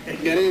 5,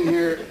 get in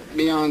here,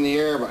 be on the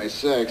air by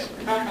 6.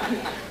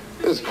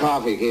 This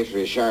coffee keeps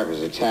me sharp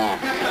as a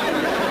tack.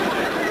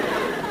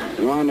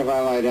 You mind if I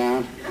lie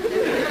down?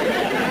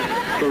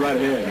 Go right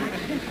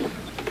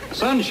ahead.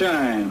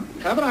 Sunshine,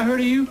 haven't I heard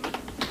of you?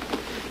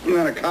 You're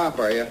not a cop,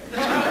 are you?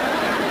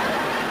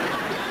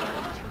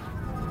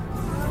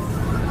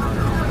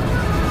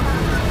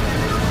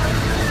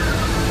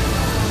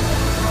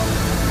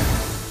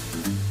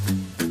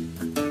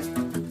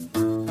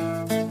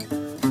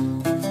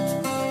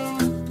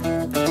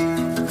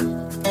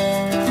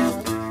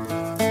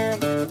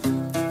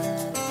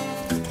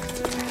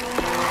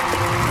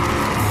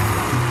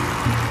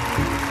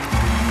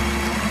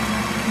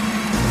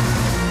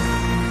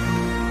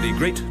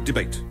 Great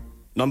debate.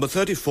 Number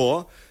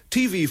 34,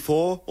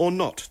 TV4 or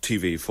not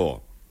TV4?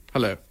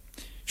 Hello.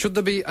 Should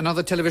there be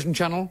another television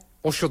channel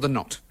or should there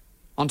not?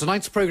 On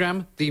tonight's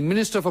programme, the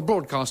Minister for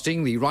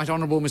Broadcasting, the Right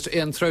Honourable Mr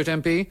Ian Throat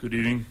MP. Good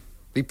evening.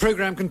 The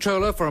Programme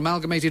Controller for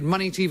Amalgamated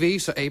Money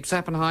TV, Sir Abe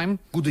Sappenheim.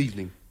 Good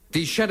evening.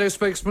 The Shadow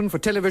Spokesman for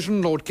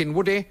Television, Lord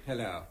Kinwoody.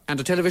 Hello. And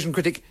a television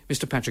critic,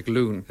 Mr Patrick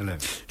Loon. Hello.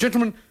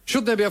 Gentlemen,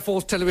 should there be a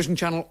fourth television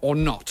channel or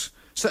not?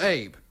 Sir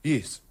Abe?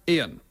 Yes.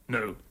 Ian?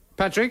 No.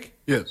 Patrick?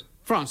 Yes.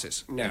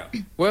 Francis? No.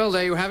 Well,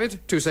 there you have it.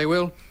 Two say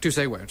will, two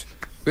say won't.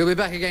 We'll be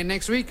back again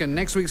next week, and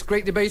next week's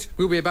great debate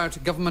will be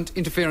about government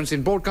interference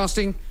in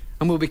broadcasting,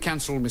 and will be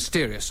cancelled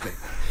mysteriously.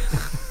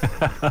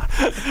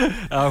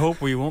 I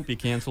hope we won't be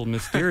cancelled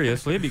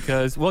mysteriously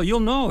because, well, you'll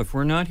know if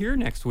we're not here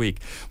next week.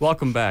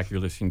 Welcome back.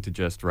 You're listening to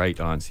Just Right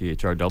on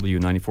CHRW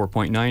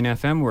 94.9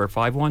 FM, where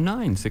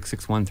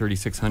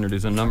 519-661-3600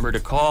 is a number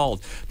to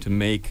call to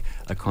make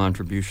a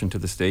contribution to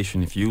the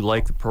station if you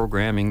like the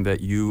programming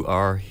that you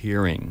are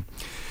hearing.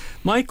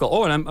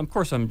 Michael, and of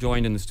course I'm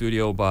joined in the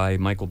studio by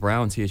Michael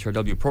Brown,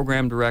 CHRW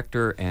Program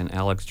Director, and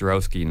Alex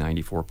Jarowski,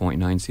 94.9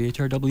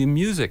 CHRW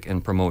Music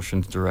and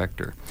Promotions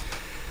Director.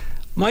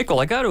 Michael,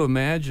 I got to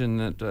imagine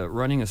that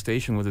running a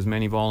station with as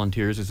many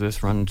volunteers as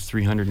this runs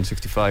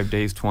 365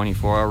 days,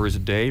 24 hours a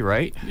day,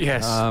 right?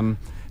 Yes.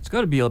 It's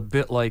got to be a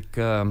bit like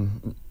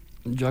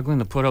juggling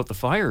to put out the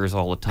fires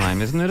all the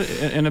time, isn't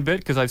it? In a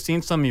bit, because I've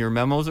seen some of your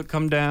memos that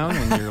come down,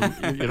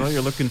 and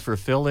you're looking for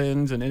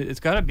fill-ins, and it's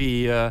got to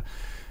be.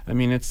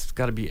 It's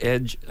got to be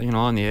edge,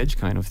 on the edge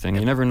kind of thing.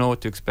 You never know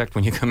what to expect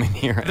when you come in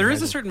here. There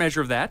is a certain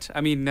measure of that.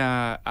 I mean,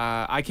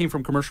 I came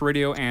from commercial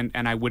radio,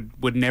 and I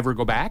would never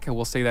go back. I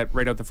will say that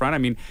right out the front. I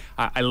mean,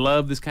 I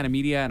love this kind of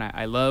media, and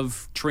I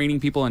love training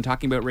people and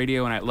talking about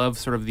radio, and I love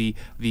sort of the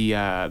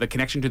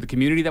connection to the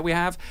community that we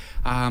have.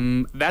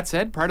 That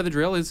said, part of the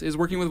drill is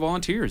working with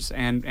volunteers,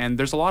 and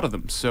there's a lot of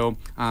them. So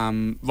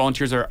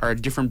volunteers are a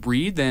different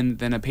breed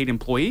than a paid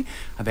employee.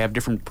 They have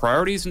different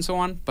priorities and so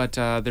on, but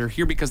they're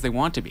here because they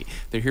want to be.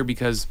 They're here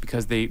because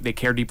they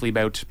care deeply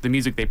about the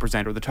music they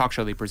present or the talk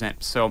show they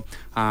present. So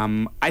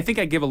I think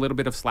I give a little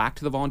bit of slack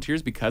to the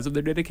volunteers because of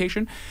their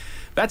dedication.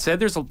 That said,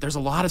 there's a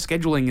lot of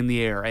scheduling in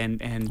the air,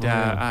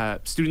 and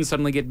students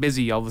suddenly get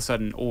busy all of a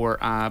sudden, or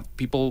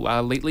people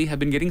lately have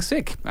been getting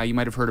sick. You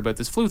might have heard about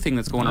this flu thing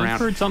that's going around. I've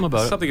heard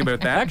something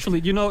about that. Actually,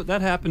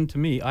 that happened to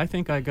me. I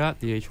think I got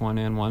the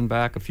H1N1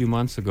 back a few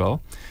months ago,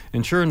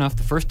 and sure enough,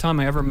 the first time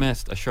I ever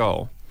missed a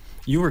show,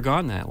 you were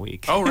gone that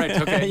week. Oh,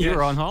 right. Okay. You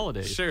were on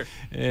holidays. Sure.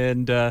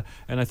 And I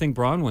think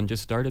Bronwyn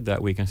just started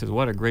that week and says,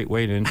 what a great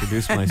way to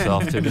introduce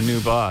myself to the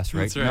new boss,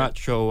 right? That's right. Not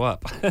show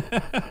up.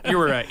 You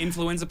were an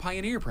influenza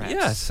pioneer, perhaps.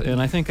 Yes,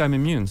 and I think I'm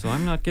immune, so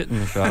I'm not getting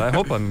the shot. I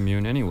hope I'm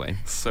immune anyway,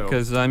 So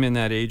because I'm in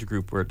that age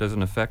group where it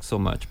doesn't affect so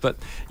much. But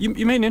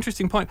you made an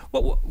interesting point.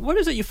 What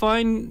is it you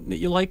find that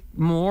you like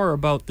more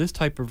about this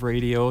type of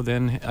radio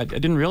than... I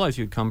didn't realize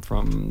you'd come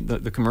from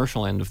the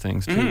commercial end of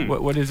things, too.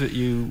 Mm-hmm. What is it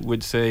you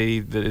would say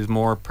that is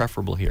more preferable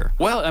here?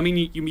 Well, I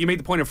mean, you made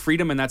the point of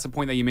freedom, and that's a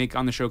point that you make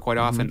on the show quite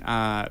often.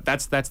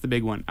 That's the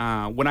big one.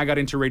 When I got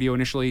into radio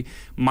initially,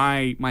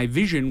 my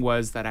vision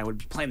was that I would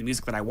be playing the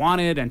music that I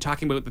wanted and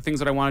talking about the things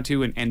that I wanted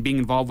to, and being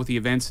involved with the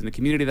events in the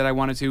community that I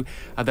wanted to.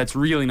 That's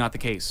really not the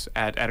case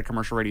at a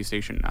commercial radio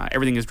station.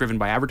 Everything is driven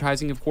by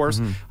advertising, of course.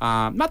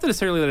 Not that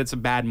necessarily that it's a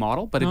bad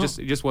model, but it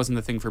just wasn't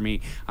the thing for me.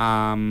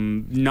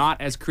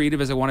 Not as creative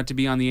as I wanted to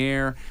be on the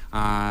air.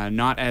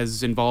 Not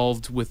as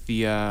involved with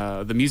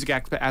the music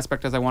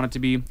aspect as I wanted to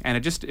be, and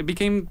it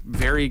became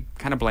very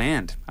kind of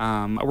bland.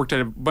 I worked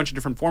at a bunch of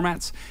different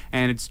formats,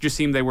 and it just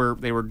seemed they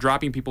were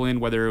dropping people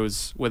in, whether it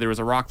was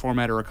a rock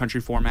format or a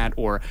country format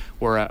or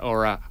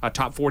a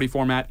top 40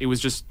 format. There was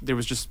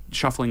just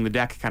shuffling the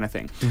deck kind of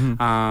thing.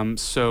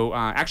 So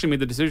I actually made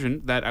the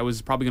decision that I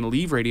was probably going to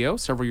leave radio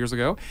several years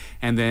ago,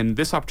 and then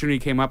this opportunity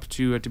came up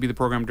to be the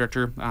program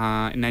director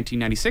in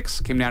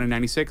 1996. Came down in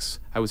 96.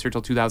 I was here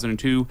till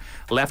 2002.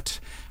 Left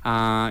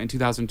in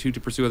 2002 to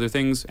pursue other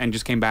things, and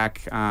just came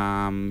back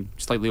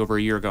slightly over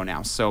a year ago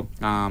now. So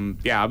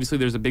obviously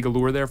there's a big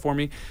allure there for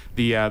me.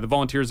 The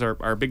volunteers are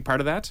a big part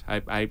of that.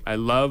 I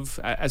love,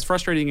 as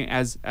frustrating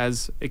as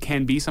it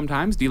can be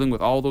sometimes, dealing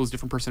with all those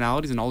different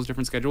personalities and all those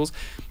different schedules.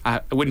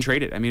 I wouldn't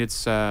trade it. I mean,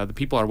 it's the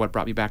people are what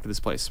brought me back to this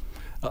place.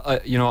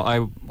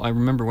 I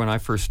remember when I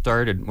first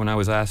started, when I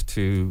was asked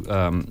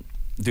to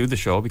do the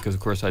show because, of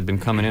course, I'd been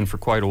coming in for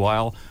quite a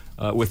while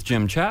with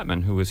Jim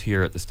Chapman, who was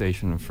here at the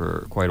station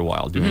for quite a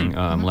while doing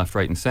Left,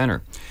 Right, and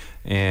Center.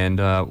 And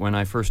when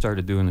I first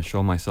started doing the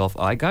show myself,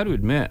 I got to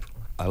admit,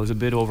 I was a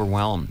bit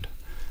overwhelmed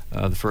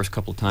the first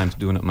couple of times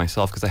doing it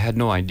myself because I had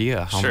no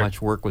idea how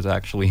much work was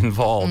actually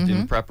involved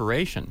in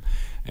preparation.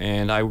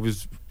 And I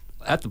was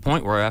at the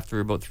point where after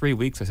about 3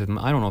 weeks, I said,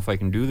 I don't know if I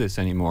can do this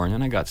anymore. And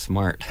then I got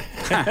smart.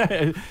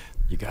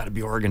 You got to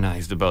be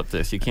organized about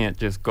this. You can't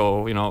just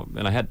go, you know.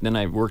 And then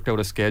I worked out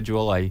a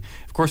schedule.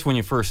 Of course, when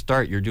you first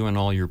start, you're doing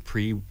all your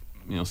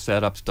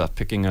setup stuff,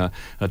 picking a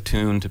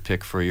tune to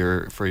pick for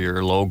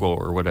your logo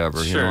or whatever,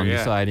 and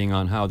deciding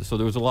on how. So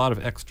there was a lot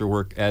of extra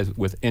work, as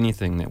with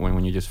anything that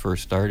when you just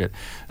first started.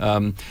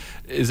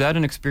 Is that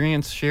an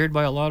experience shared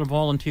by a lot of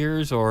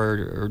volunteers,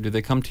 or do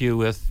they come to you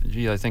with,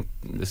 gee, I think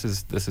this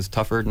is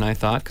tougher than I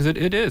thought? Because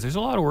it is. There's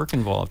a lot of work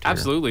involved here.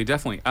 Absolutely,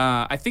 definitely.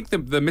 I think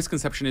the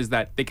misconception is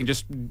that they can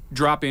just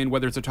drop in,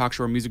 whether it's a talk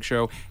show or a music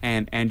show,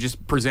 and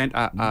just present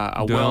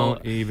a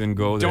Don't even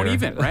go there. Don't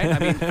even,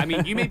 right? I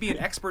mean, you may be an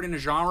expert in a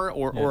genre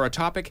or a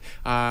topic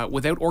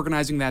without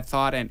organizing that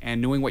thought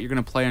and knowing what you're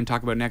going to play and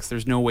talk about next.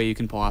 There's no way you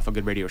can pull off a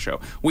good radio show.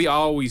 We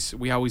always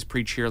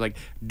preach here, like,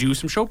 do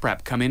some show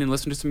prep, come in and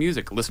listen to some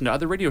music, listen to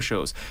other radio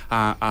shows,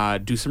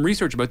 do some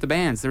research about the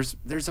bands.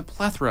 There's a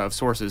plethora of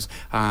sources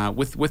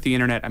with the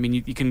internet. I mean,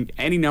 you can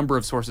any number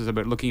of sources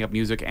about looking up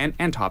music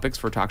and topics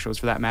for talk shows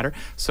for that matter.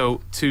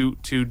 So to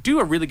do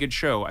a really good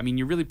show, I mean,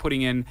 you're really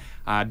putting in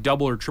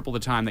double or triple the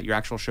time that your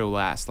actual show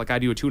lasts. Like, I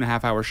do a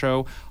 2.5 hour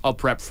show. I'll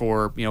prep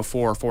for 4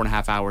 or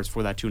 4.5 hours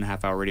for that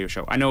 2.5 hour radio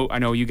show. I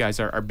know you guys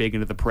are big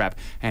into the prep,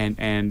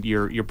 and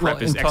your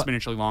prep is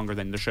exponentially longer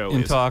than the show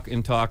is.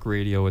 In talk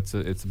radio, it's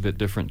a bit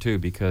different too,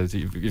 because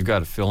you've got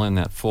to fill in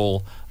that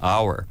full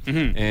hour.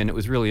 And it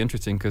was really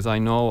interesting because I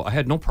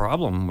had no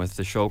problem with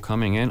the show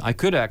coming in. I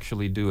could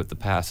actually do it the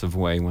passive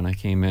way when I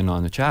came in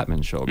on the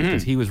Chapman show,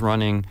 because he was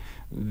running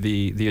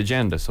the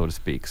agenda, so to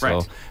speak.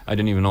 So I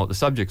didn't even know what the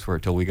subjects were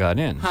till we got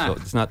in. So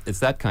it's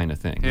that kind of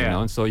thing, you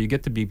know. And so you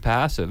get to be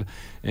passive,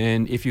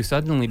 and if you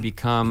suddenly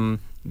become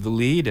the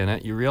lead in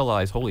it, you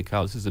realize, holy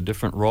cow, this is a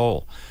different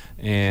role.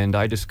 And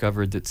I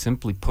discovered that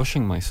simply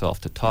pushing myself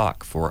to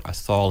talk for a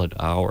solid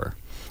hour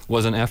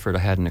was an effort I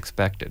hadn't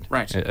expected.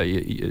 Right.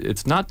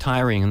 It's not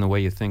tiring in the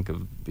way you think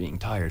of being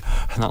tired.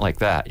 Not like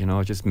that, you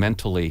know. Just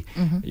mentally,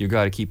 you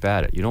got to keep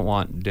at it. You don't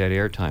want dead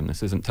air time.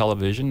 This isn't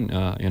television.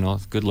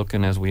 As good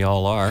looking as we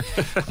all are.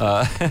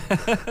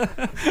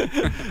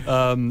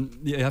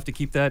 You have to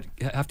keep the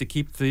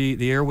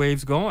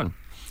airwaves going.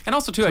 And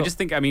also, too, I just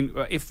think, I mean,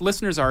 if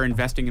listeners are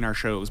investing in our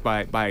shows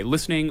by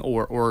listening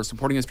or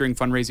supporting us during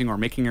fundraising or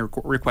making a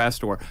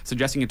request or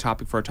suggesting a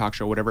topic for a talk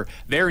show, whatever,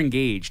 they're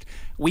engaged.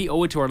 We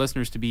owe it to our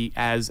listeners to be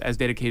as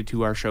dedicated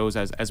to our shows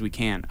as we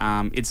can.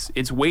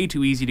 It's way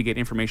too easy to get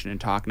information and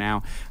talk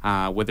now,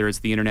 whether it's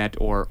the internet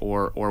or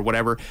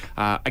whatever.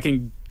 I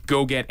can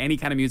go get any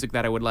kind of music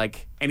that I would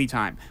like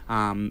anytime.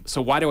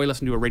 So why do I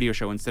listen to a radio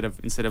show instead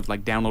of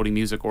like downloading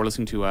music or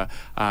listening to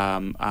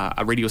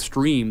a radio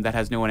stream that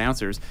has no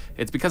announcers?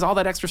 It's because all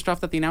that extra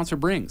stuff that the announcer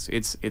brings.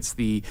 It's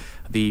the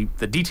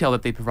detail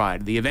that they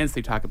provide, the events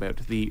they talk about,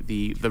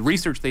 the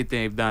research that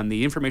they've done,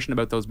 the information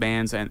about those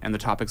bands and the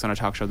topics on a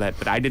talk show that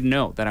I didn't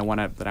know that I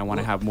want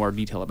to have more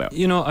detail about.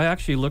 You know, I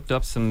actually looked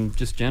up some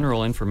just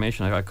general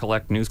information. I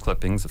collect news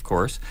clippings, of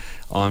course,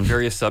 on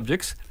various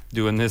subjects.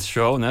 Doing this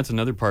show, and that's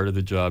another part of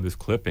the job, is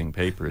clipping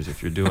papers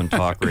if you're doing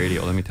talk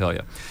radio, let me tell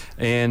you.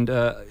 And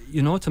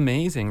it's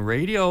amazing.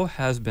 Radio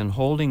has been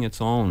holding its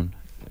own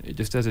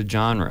just as a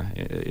genre,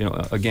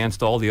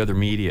 against all the other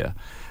media.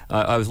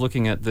 I was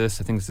looking at this,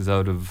 I think this is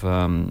out of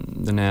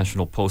the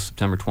National Post,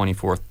 September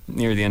 24th,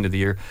 near the end of the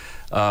year.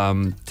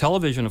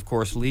 Television, of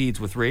course, leads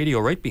with radio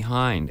right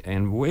behind,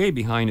 and way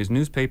behind is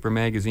newspaper,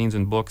 magazines,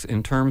 and books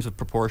in terms of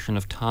proportion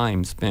of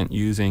time spent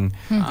using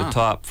the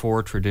top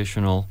 4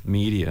 traditional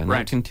media, and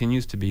that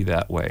continues to be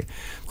that way.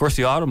 Of course,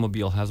 the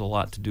automobile has a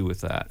lot to do with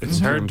that. It's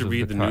hard to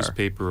read the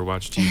newspaper or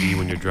watch TV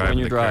when you're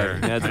driving car.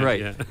 That's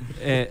right.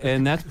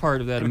 And that's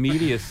part of that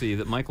immediacy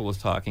that Michael was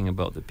talking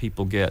about, that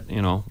people get,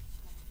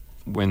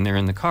 when they're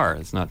in the car.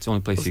 It's not the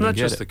only place you can get it.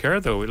 It's not just the car,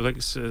 though. Like,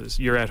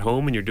 you're at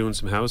home and you're doing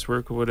some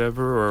housework or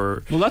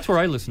whatever. Well, that's where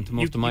I listen to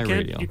most of my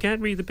radio. You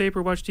can't read the paper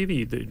or watch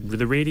TV.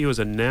 The radio is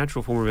a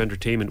natural form of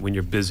entertainment when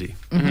you're busy.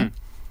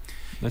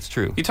 That's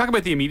true. You talk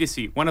about the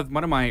immediacy. One of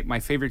my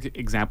favorite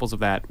examples of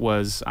that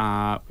was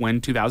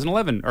when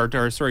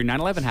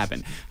 9/11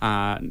 happened.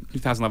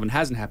 2011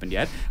 hasn't happened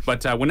yet,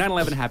 but when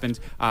 9/11 happened,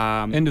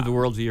 end of the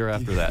world's year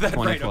after that.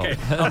 2012. Right,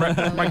 okay.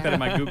 I'll mark that in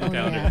my Google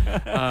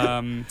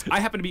calendar. I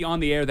happened to be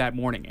on the air that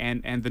morning,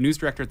 and the news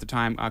director at the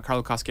time,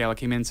 Carlo Coscala,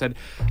 came in and said,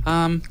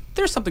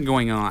 "There's something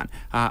going on.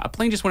 A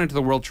plane just went into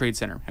the World Trade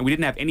Center," and we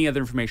didn't have any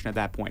other information at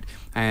that point.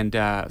 And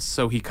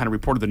so he kind of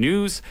reported the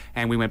news,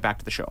 and we went back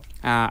to the show.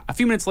 A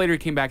few minutes later, he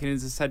came back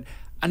and said,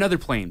 another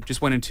plane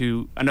just went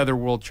into another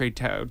World Trade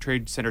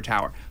Center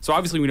tower. So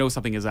obviously we know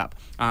something is up.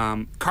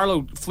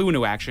 Carlo flew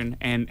into action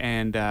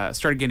and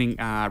started getting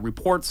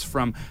reports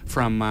from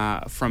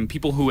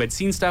people who had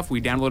seen stuff.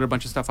 We downloaded a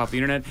bunch of stuff off the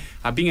internet.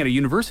 Being at a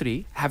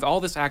university, have all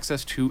this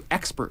access to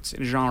experts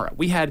in genre.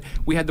 We had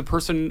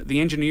the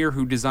engineer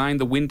who designed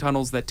the wind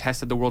tunnels that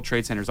tested the World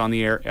Trade Centers on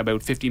the air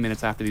about 15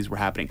 minutes after these were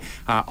happening.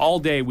 All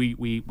day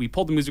we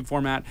pulled the music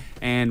format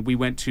and we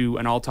went to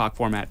an all-talk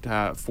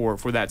format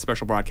for that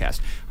special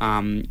broadcast.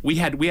 We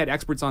had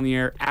experts on the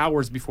air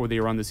hours before they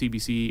were on the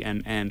CBC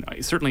and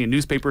certainly in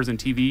newspapers and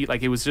TV.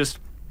 Like it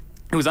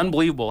was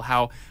unbelievable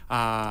how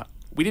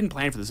we didn't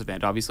plan for this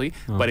event, obviously,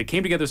 but it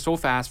came together so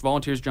fast.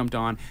 Volunteers jumped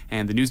on,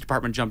 and the news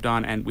department jumped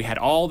on, and we had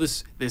all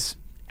this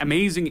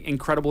amazing,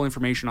 incredible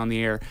information on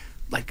the air,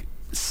 like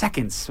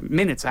seconds,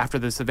 minutes after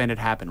this event had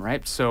happened,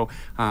 right? So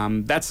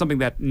that's something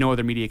that no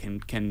other media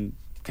can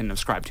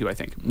ascribe to, I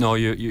think. No,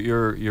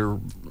 you're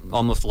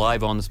almost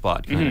live on the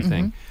spot kind of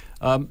thing.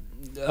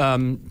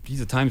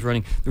 The time's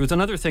running. There was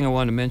another thing I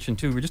wanted to mention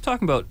too. We're just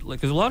talking about, like,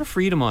 there's a lot of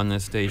freedom on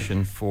this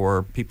station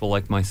for people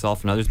like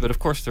myself and others, but of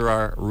course there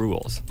are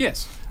rules.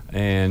 Yes.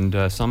 And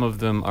some of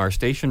them are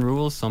station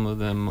rules, some of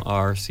them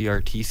are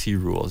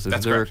CRTC rules.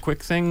 Is there a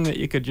quick thing that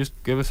you could just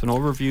give us an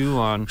overview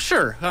on?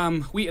 Sure.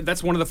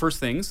 That's one of the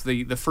first things.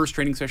 The first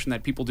training session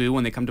that people do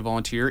when they come to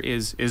volunteer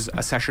is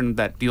a session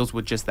that deals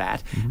with just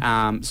that.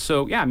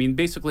 So yeah, I mean,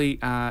 basically,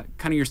 kind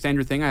of your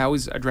standard thing. I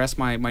always address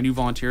my new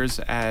volunteers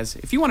as,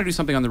 if you want to do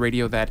something on the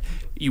radio that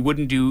you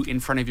wouldn't do in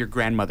front of your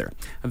grandmother,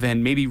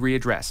 then maybe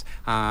readdress.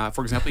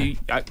 For example,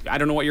 I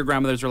don't know what your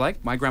grandmothers are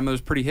like. My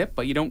grandmother's pretty hip,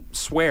 but you don't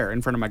swear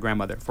in front of my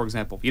grandmother, for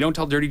example. You don't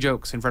tell dirty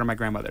jokes in front of my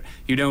grandmother.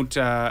 You don't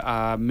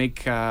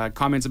make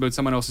comments about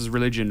someone else's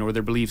religion or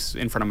their beliefs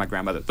in front of my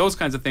grandmother. Those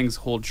kinds of things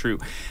hold true.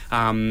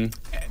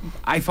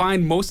 I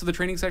find most of the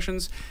training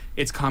sessions,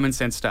 it's common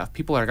sense stuff.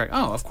 People are like,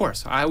 oh, of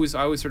course. I always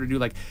sort of do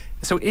like,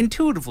 so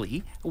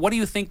intuitively, what do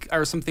you think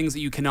are some things that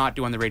you cannot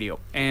do on the radio?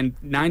 And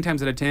 9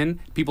 times out of 10,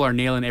 people are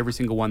nailing every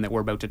single one that we're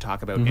about to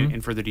talk about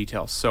in further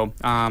details. So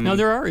now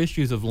there are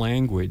issues of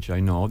language, I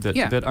know,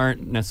 that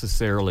aren't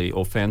necessarily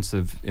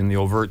offensive in the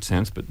overt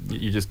sense, but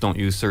you just don't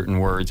use certain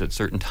words at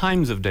certain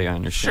times of day, I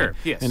understand. Sure,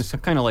 yes. And it's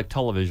kind of like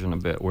television a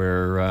bit,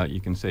 where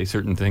you can say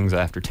certain things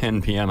after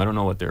 10 p.m. I don't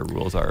know what their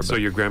rules are. So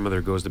your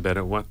grandmother goes to bed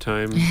at what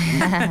time?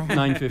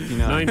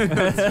 9:59.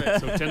 That's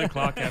right. So 10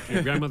 o'clock after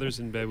your grandmother's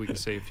in bed, we can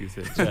say a few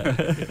things.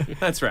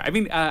 That's right. I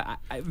mean,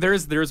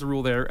 there's a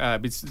rule there.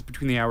 It's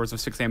between the hours of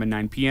 6 a.m. and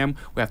 9 p.m.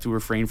 We have to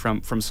refrain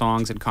from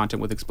songs and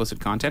content with explicit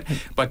content.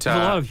 But there's a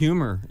lot of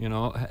humor,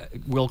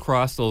 will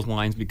cross those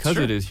lines because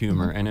it is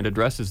humor, and it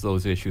addresses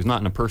those issues,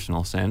 not in a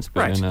personal sense,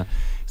 but in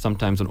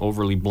sometimes an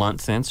overly blunt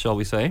sense, shall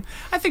we say.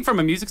 I think from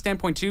a music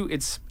standpoint, too,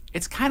 it's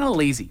kind of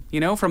lazy,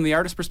 from the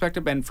artist's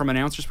perspective and from an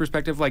announcer's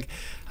perspective. Like,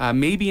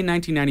 maybe in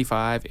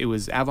 1995, it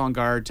was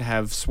avant-garde to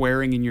have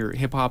swearing in your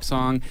hip-hop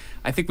song.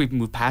 I think we've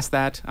moved past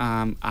that.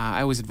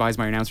 I always advise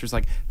my announcers,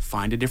 like,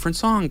 find a different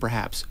song,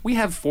 perhaps. We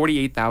have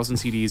 48,000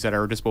 CDs at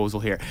our disposal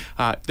here.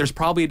 There's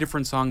probably a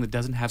different song that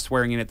doesn't have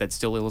swearing in it that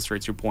still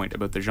illustrates your point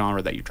about the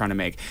genre that you're trying to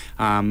make.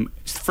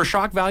 For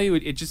shock value,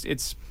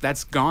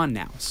 that's gone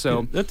now.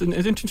 So that's an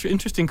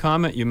interesting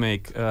comment you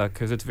make,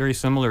 because it's very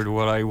similar to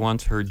what I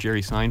once heard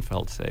Jerry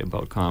Seinfeld say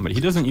about comedy.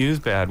 He doesn't use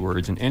bad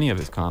words in any of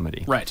his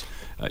comedy. Right.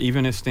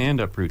 Even his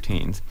stand-up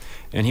routines.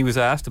 And he was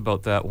asked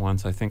about that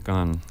once, I think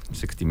on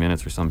 60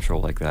 Minutes or some show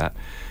like that.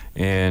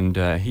 And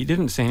he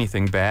didn't say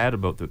anything bad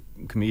about the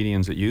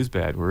comedians that use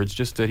bad words,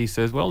 just that he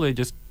says, well, they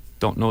just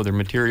don't know their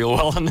material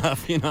well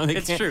enough.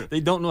 It's true. They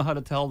don't know how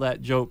to tell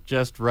that joke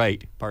just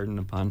right, pardon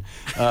the pun,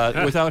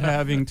 without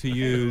having to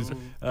use,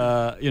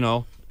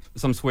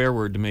 some swear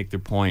word to make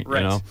their point,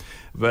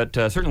 But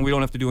certainly we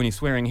don't have to do any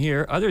swearing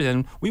here, other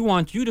than we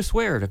want you to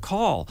swear, to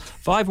call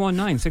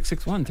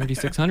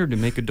 519-661-3600 to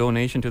make a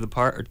donation to the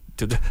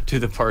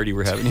party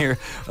we're having here,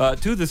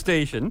 to the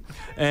station.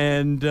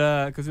 And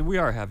because we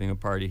are having a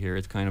party here,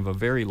 it's kind of a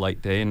very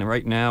light day. And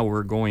right now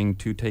we're going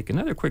to take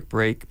another quick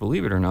break.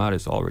 Believe it or not,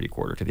 it's already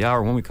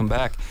 1:45. When we come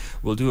back,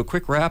 we'll do a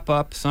quick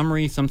wrap-up,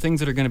 summary, some things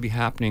that are going to be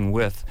happening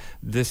with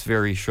this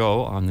very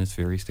show on this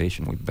very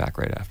station. We'll be back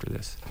right after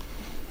this.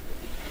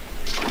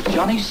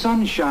 Johnny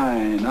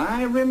Sunshine,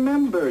 I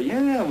remember.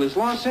 Yeah, it was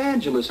Los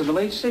Angeles in the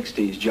late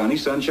 60s. Johnny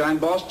Sunshine,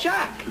 Boss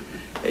Jack.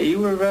 Hey, you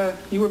were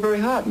very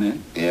hot,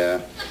 man.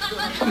 Yeah.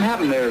 Something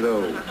happened there,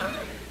 though.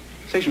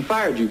 Station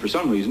fired you for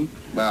some reason.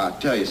 Well, I'll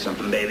tell you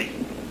something, baby.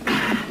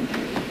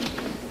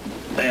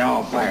 They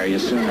all fire you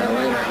sooner or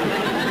later.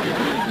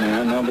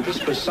 Yeah, no, but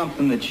this was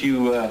something that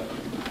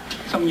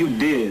something you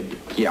did.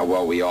 Yeah,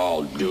 well, we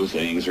all do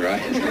things,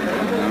 right?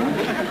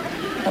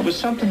 That was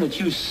something that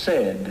you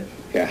said.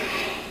 Yeah.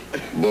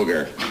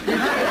 Booger.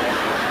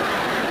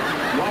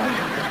 What?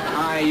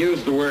 I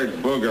used the word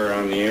booger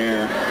on the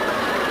air.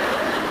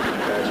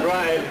 That's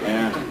right.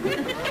 Yeah.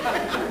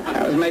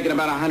 I was making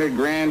about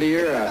 $100,000 a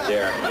year out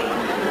there.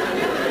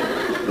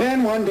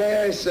 Then one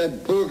day I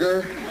said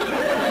booger.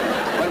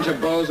 A bunch of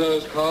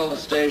bozos called the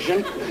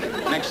station.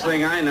 Next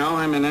thing I know,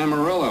 I'm in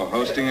Amarillo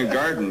hosting a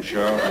garden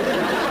show.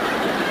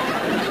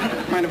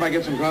 Mind if I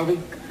get some coffee?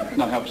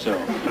 No, help so.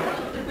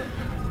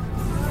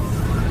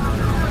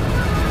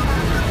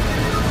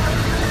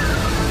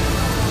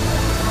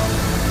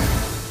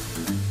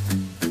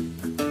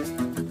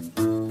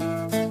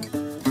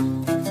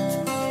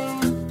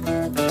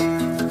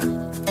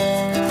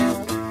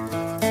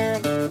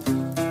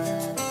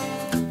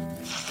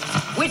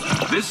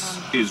 This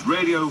is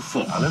Radio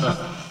 4.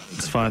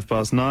 It's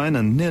 9:05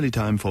 and nearly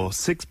time for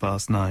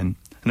 9:06.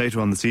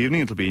 Later on this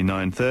evening it'll be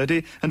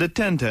 9:30, and at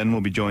 10:10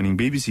 we'll be joining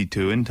BBC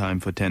Two in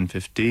time for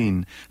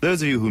 10:15.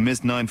 Those of you who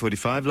missed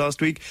 9:45 last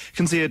week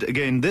can see it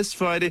again this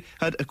Friday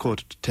at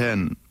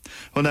 9:45.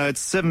 Well, now it's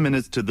 7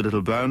 minutes to the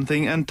Little Brown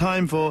Thing, and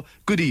time for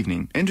Good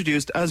Evening,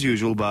 introduced as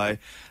usual by,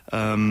 it's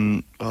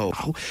on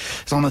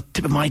the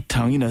tip of my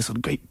tongue, sort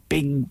of great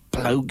big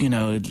bloke,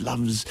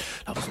 loves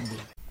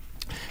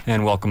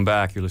And welcome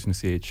back. You're listening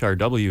to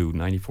CHRW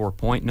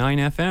 94.9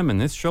 FM, and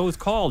this show is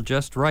called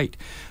Just Right.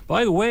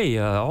 By the way,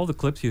 all the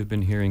clips you've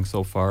been hearing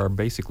so far are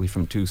basically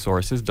from two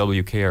sources,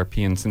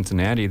 WKRP in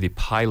Cincinnati, the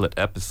pilot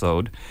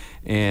episode,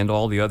 and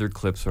all the other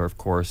clips are, of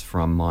course,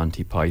 from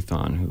Monty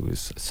Python, who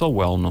is so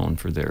well known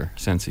for their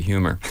sense of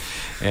humor.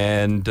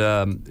 And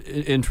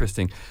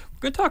interesting.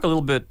 We're going to talk a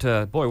little bit,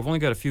 boy, we've only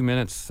got a few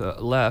minutes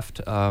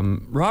left.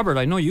 Robert,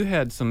 I know you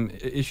had some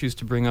issues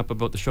to bring up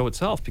about the show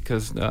itself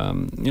because,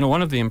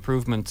 one of the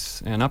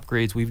improvements and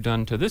upgrades we've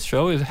done to this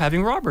show is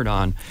having Robert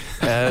on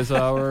as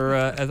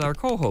our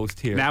co-host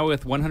here. Now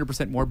with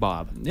 100% more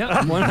Bob. Yeah.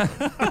 I'm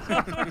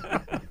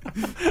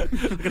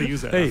going to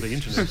use that on the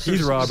internet.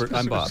 He's Robert,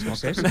 I'm Bob,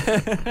 okay?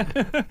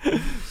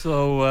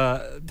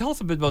 So tell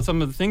us a bit about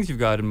some of the things you've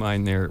got in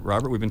mind there,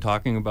 Robert. We've been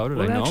talking about it,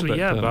 Well, I know. actually,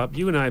 but, Bob,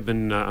 you and I have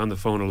been on the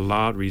phone a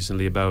lot recently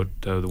about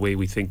the way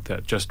we think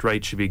that Just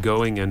Right should be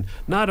going, and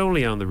not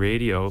only on the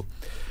radio,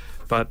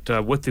 but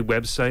with the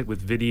website, with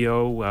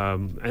video,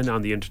 and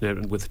on the internet,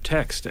 and with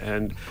text,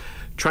 and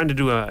trying to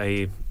do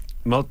a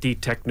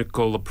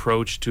multi-technical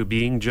approach to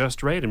being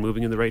just right and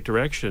moving in the right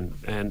direction.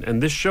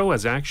 And this show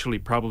is actually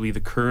probably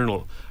the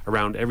kernel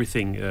around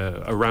everything,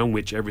 around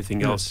which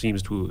everything else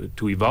seems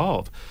to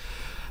evolve.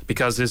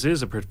 Because this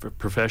is a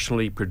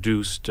professionally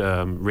produced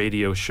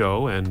radio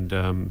show, and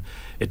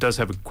it does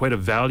have quite a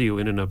value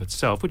in and of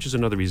itself, which is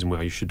another reason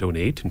why you should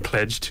donate and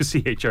pledge to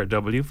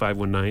CHRW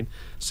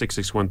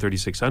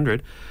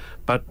 519-661-3600.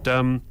 But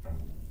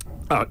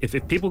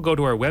if people go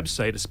to our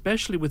website,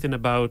 especially within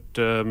about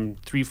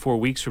 3-4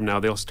 weeks from now,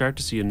 they'll start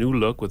to see a new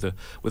look with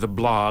a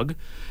blog,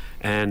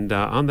 and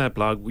on that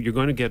blog you're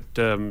going to get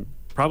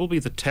probably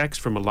the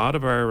text from a lot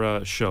of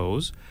our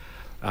shows.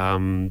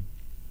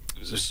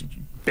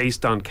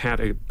 Based on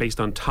topics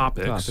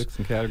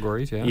and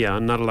categories, yeah. Yeah,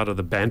 not a lot of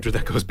the banter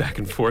that goes back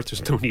and forth.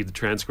 There's no need to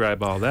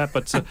transcribe all that.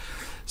 But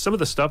some of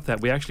the stuff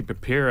that we actually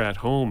prepare at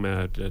home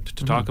to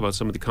talk about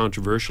some of the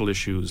controversial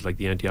issues like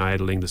the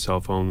anti-idling, the cell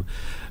phone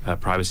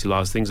privacy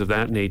laws, things of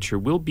that nature,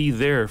 will be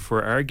there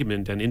for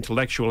argument and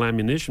intellectual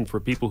ammunition for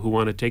people who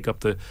want to take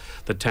up the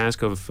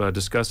task of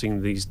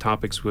discussing these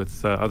topics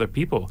with other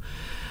people.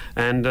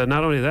 And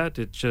not only that,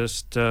 it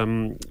just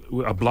a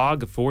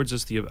blog affords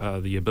us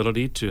the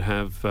ability to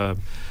have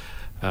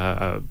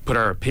put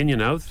our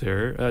opinion out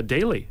there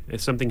daily.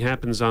 If something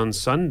happens on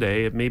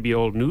Sunday, it may be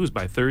old news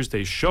by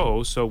Thursday's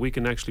show, so we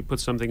can actually put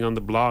something on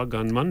the blog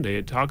on Monday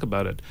and talk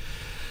about it.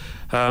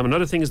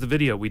 Another thing is the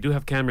video. We do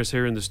have cameras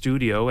here in the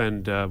studio,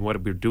 and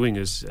what we're doing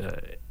is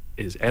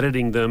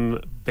editing them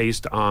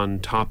based on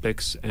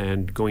topics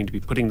and going to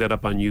be putting that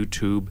up on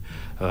YouTube.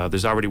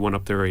 There's already one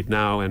up there right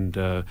now,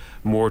 and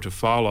more to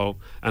follow.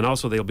 And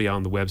also they'll be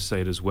on the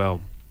website as well.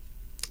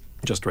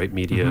 Just Right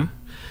Media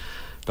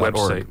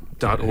website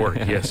 .org.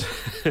 Yes.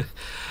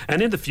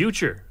 And in the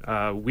future,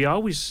 we're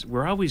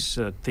always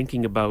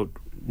thinking about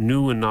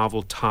new and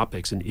novel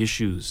topics and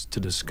issues to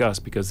discuss,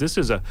 because this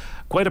is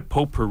quite a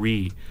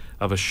potpourri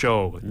of a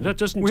show. That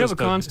doesn't we just have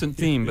a constant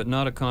theme, but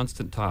not a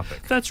constant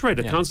topic. That's right,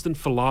 a constant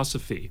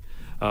philosophy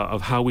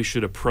of how we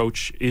should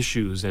approach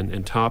issues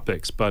and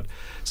topics. But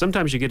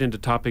sometimes you get into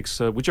topics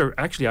which are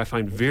actually, I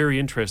find, very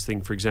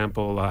interesting. For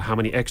example, how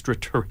many extra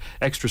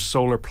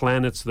solar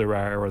planets there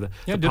are, or the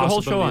did a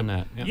whole show on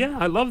that. Yeah,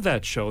 I love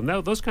that show.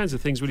 Now those kinds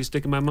of things really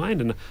stick in my mind,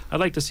 and I'd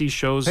like to see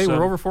shows. Hey,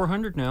 we're over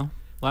 400 now.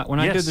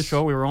 When I did the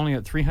show, we were only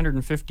at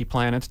 350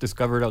 planets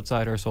discovered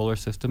outside our solar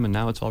system, and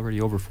now it's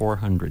already over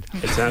 400.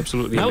 It's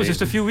absolutely That was amazing.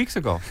 just a few weeks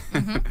ago.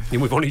 And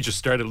we've only just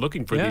started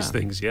looking for these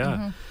things,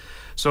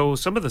 So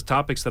some of the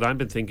topics that I've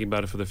been thinking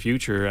about for the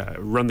future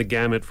run the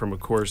gamut from, of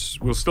course,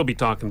 we'll still be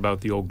talking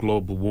about the old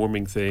global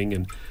warming thing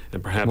and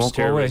perhaps Won't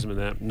go terrorism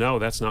away. and that. No,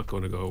 that's not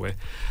going to go away.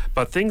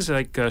 But things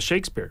like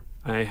Shakespeare.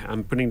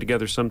 I'm putting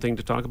together something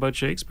to talk about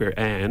Shakespeare.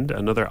 And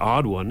another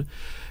odd one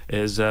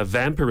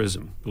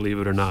vampirism, believe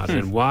it or not,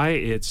 and why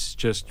it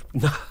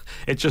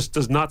just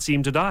does not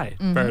seem to die.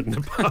 Pardon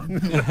the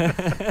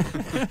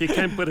pun. You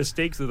can't put a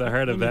stake through the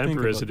heart of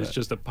vampirism. It's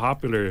just a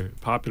popular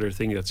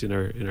thing that's in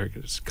our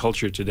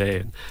culture today.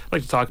 And I'd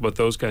like to talk about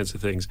those kinds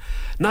of things.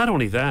 Not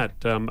only that,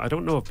 I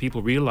don't know if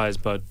people realize,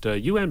 but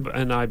you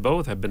and I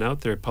both have been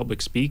out there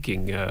public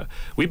speaking.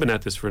 We've been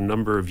at this for a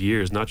number of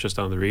years, not just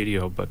on the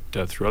radio, but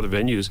through other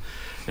venues.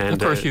 And of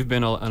course, you've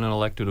been an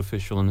elected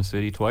official in the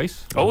city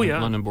twice. Oh,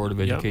 yeah. London Board of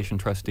Education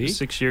trustee.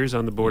 6 years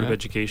on the Board of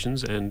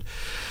Educations. And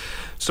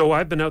so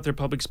I've been out there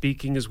public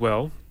speaking as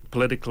well,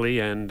 politically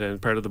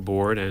and part of the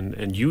board.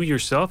 And you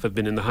yourself have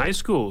been in the high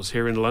schools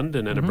here in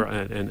London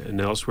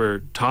and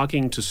elsewhere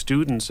talking to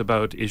students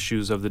about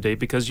issues of the day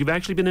because you've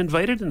actually been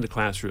invited into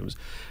classrooms.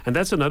 And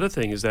that's another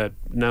thing is that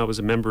now as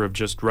a member of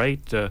Just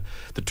Right, the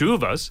two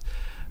of us,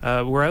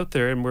 we're out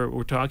there and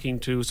we're talking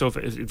to, so if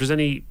there's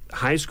any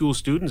high school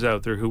students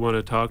out there who want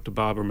to talk to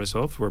Bob or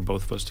myself, or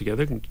both of us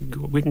together,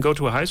 we can go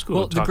to a high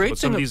school and talk about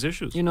some of these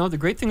issues. You know, the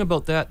great thing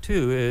about that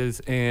too is,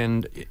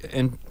 and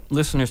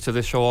listeners to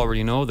this show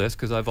already know this,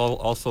 because I've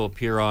also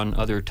appear on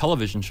other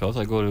television shows.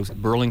 I go to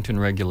Burlington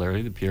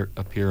regularly,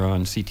 appear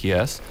on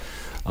CTS.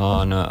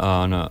 On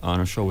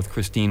a show with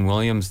Christine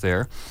Williams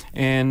there,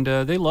 and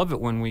they love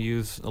it when we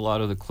use a lot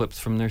of the clips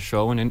from their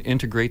show and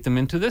integrate them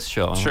into this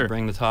show. Sure. And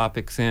bring the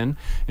topics in,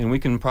 and we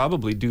can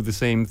probably do the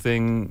same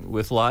thing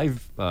with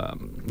live,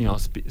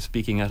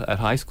 speaking at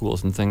high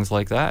schools and things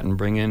like that, and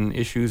bring in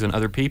issues and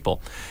other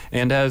people.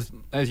 And as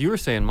you were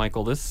saying,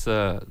 Michael, this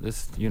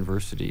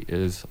university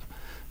is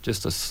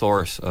just a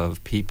source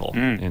of people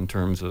in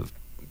terms of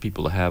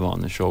people to have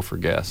on the show for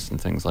guests and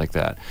things like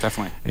that.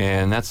 Definitely.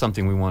 And that's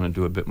something we want to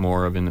do a bit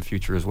more of in the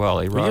future as well.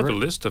 We have a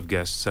list of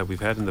guests that we've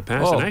had in the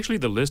past, and actually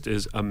the list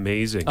is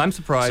amazing. I'm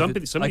surprised.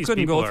 I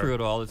couldn't go through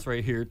it all. It's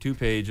right here, 2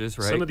 pages,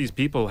 right? Some of these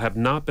people have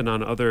not been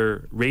on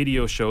other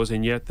radio shows,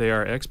 and yet they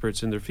are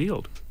experts in their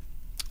field.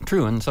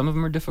 True, and some of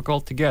them are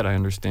difficult to get, I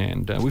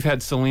understand. We've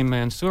had Salim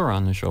Mansour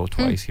on the show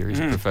twice here.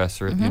 He's a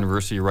professor at the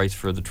university, writes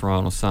for the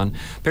Toronto Sun.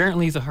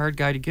 Apparently he's a hard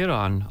guy to get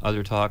on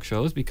other talk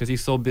shows because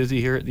he's so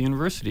busy here at the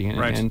university.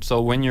 And so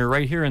when you're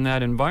right here in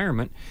that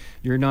environment,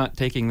 you're not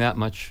taking that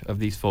much of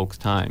these folks'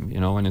 time,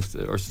 you know,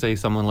 or say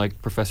someone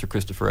like Professor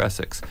Christopher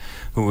Essex,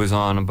 who was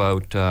on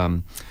about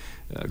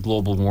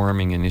global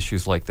warming and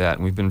issues like that.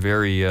 And we've been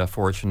very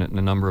fortunate in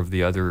a number of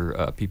the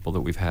other people that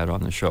we've had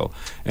on the show.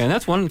 And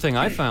that's one thing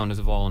I found as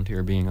a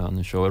volunteer being on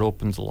the show. It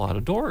opens a lot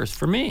of doors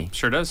for me.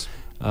 Sure does.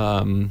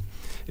 The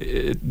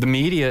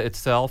media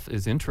itself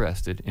is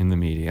interested in the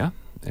media.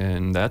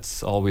 And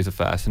that's always a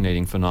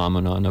fascinating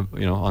phenomenon,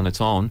 on its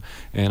own.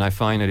 And I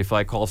find that if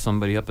I call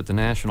somebody up at the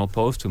National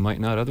Post who might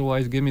not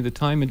otherwise give me the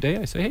time of day,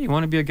 I say, hey, you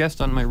want to be a guest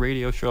on my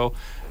radio show?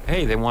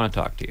 Hey, they want to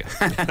talk to you.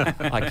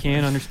 I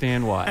can't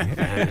understand why.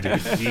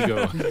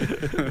 Ego.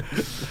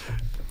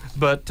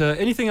 But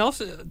anything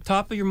else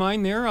top of your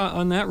mind there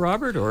on that,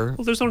 Robert? Or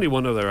well, there's only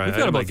one other item. We've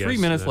got about 3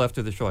 minutes left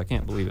of the show. I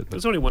can't believe it.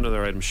 There's only one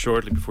other item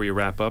shortly before you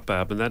wrap up,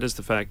 Ab, and that is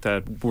the fact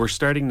that we're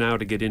starting now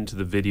to get into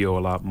the video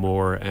a lot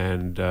more,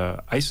 and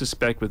I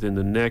suspect within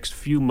the next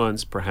few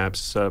months,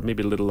 perhaps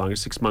maybe a little longer,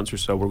 6 months or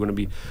so, we're going to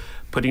be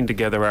putting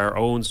together our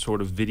own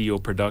sort of video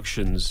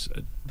productions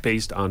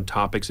based on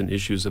topics and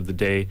issues of the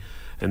day,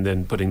 and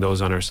then putting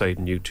those on our site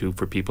and YouTube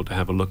for people to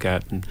have a look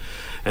at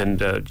and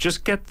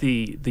just get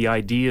the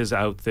ideas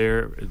out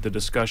there, the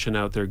discussion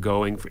out there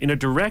going in a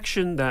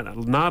direction that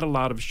not a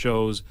lot of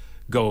shows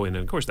go in.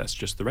 And of course, that's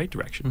just the right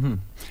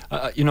direction.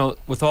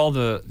 With all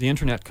the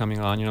internet coming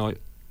on,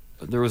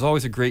 there was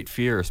always a great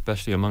fear,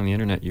 especially among the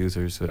internet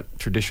users, that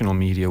traditional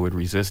media would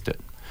resist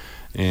it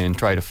and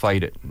try to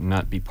fight it and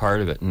not be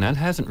part of it. And that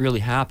hasn't really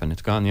happened.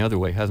 It's gone the other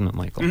way, hasn't it,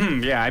 Michael?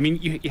 Yeah, I mean,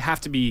 you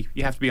have to be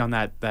on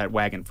that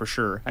wagon for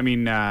sure. I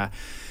mean,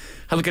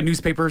 I look at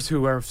newspapers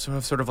who are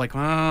sort of like,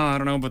 I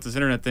don't know about this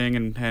internet thing,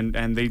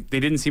 and they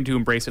didn't seem to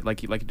embrace it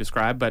like you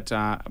described. But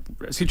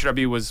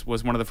CHW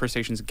was one of the first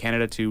stations in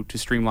Canada to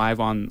stream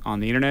live on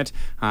the internet.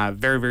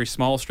 Very, very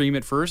small stream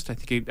at first. I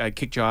think I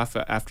kicked you off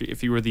after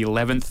if you were the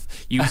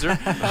 11th user.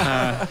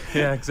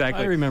 Yeah,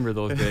 exactly. I remember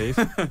those days.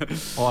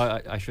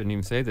 I shouldn't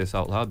even say this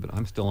out loud, but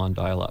I'm still on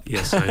dial-up.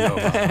 Yes, I know.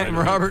 And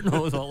Robert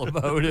knows all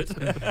about it.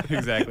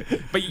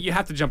 Exactly. But you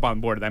have to jump on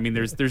board. I mean,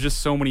 there's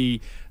just so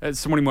many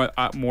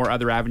more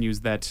other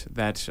avenues that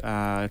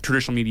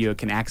traditional media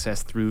can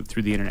access through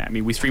the internet. I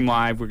mean, we stream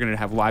live. We're going to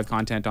have live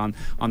content on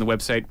the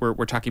website.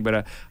 We're talking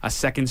about a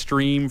second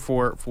stream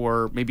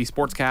for maybe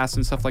sportscasts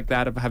and stuff like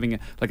that, of having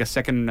a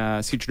second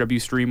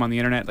CHW stream on the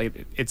internet.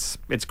 Like it's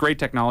great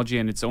technology,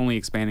 and it's only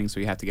expanding, so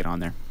you have to get on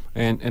there.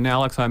 And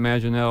Alex, I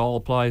imagine that all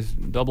applies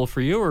double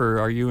for you, or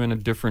are you in a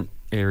different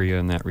area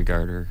in that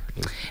regard, or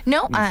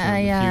No,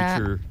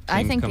 future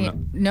I things think coming up?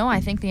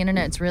 I think the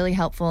internet's really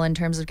helpful in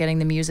terms of getting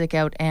the music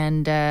out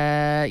and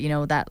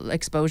that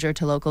exposure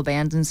to local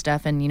bands and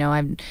stuff. And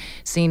I've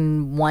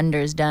seen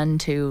wonders done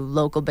to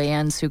local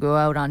bands who go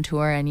out on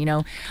tour,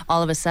 and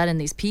all of a sudden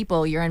these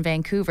people, you're in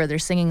Vancouver, they're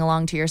singing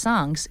along to your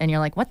songs, and you're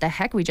like, what the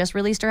heck? We just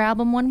released our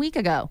album 1 week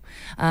ago.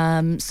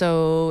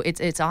 So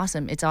it's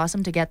awesome. It's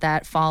awesome to get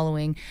that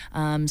following.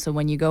 So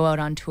when you go out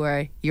on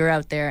tour, you're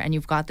out there and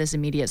you've got this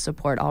immediate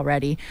support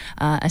already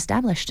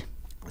established.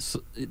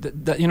 So,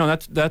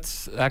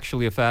 that's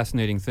actually a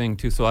fascinating thing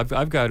too. So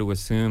I've got to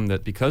assume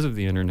that because of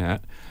the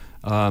internet,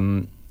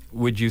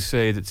 would you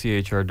say that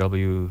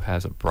CHRW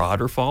has a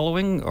broader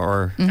following,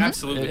 or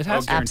Absolutely, it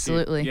has?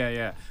 Absolutely.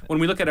 Yeah. When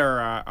we look at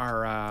our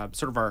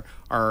Google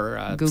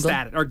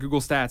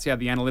stats,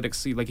 the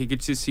analytics, you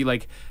get to see,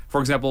 for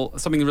example,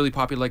 something really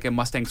popular like a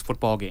Mustangs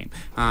football game.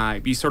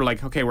 You sort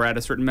of okay, we're at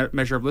a certain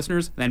measure of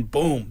listeners, then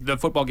boom, the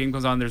football game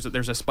goes on.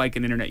 There's a spike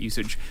in internet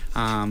usage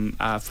from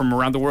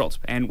around the world.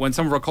 And when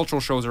some of our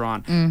cultural shows are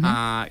on,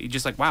 you're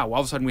just like, wow,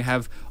 all of a sudden we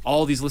have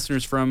all these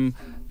listeners from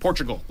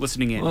Portugal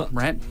listening in,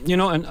 right?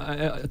 And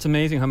it's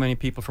amazing how many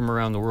people from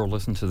around the world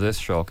listen to this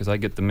show, because I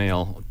get the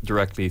mail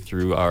directly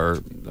through our,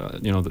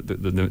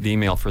 the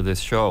email for this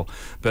show.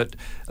 But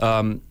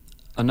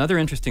another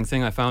interesting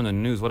thing I found in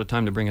the news, what a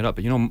time to bring it up,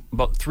 but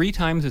about 3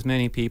 times as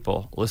many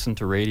people listen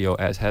to radio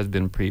as has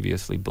been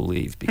previously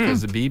believed,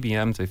 because the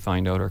BBMs, they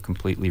find out, are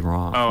completely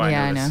wrong. Oh,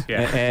 I know.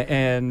 Yeah.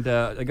 And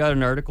I got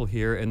an article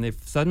here, and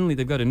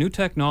they've got a new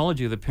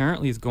technology that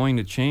apparently is going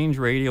to change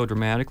radio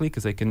dramatically,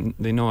 because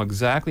they know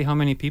exactly how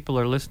many people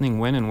are listening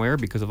when and where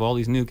because of all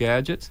these new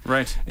gadgets.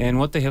 Right. And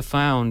what they have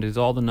found is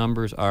all the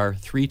numbers are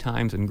 3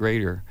 times and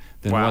greater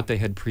than what they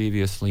had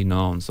previously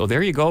known. So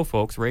there you go,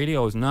 folks.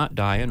 Radio is not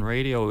dying.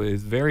 Radio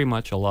is very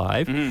much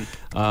alive.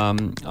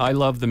 I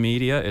love the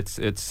media. It's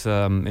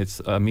a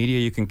media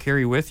you can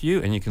carry with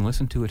you, and you can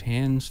listen to it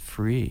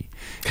hands-free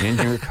in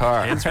your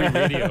car. Hands-free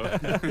radio.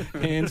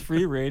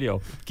 Hands-free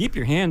radio. Keep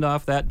your hand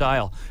off that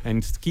dial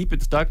and keep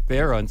it stuck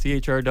there on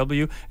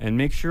CHRW, and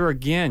make sure,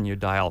 again, you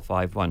dial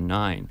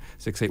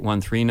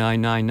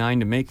 519-681-3999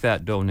 to make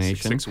that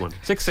donation.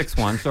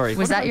 661, sorry.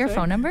 Was that your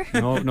phone number?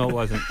 No, it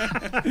wasn't.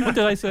 What did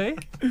I say?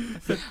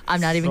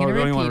 I'm not even going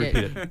to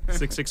repeat it.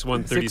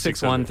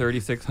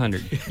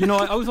 661-3600.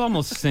 I was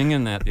almost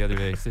singing that the other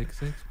day.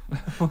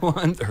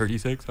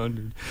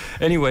 661-3600.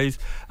 Anyways,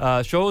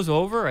 show's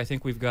over. I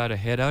think we've got to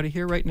head out of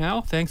here right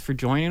now. Thanks for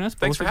joining us,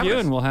 Thanks both for of you,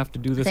 having us. and we'll have to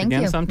do this Thank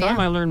again you. sometime.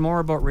 Yeah. I learned more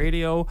about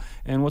radio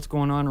and what's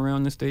going on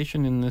around the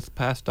station in this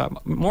past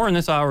more in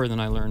this hour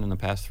than I learned in the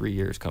past 3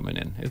 years coming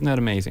in. Isn't that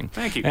amazing?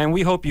 Thank you. And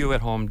we hope you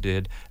at home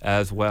did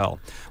as well.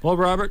 Well,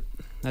 Robert,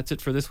 that's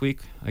it for this week.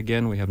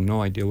 Again, we have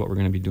no idea what we're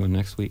going to be doing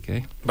next week,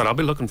 eh? But I'll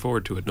be looking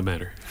forward to it no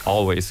matter.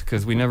 Always,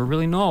 because we never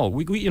really know.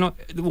 We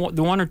the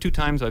 1 or 2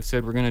 times I've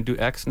said we're going to do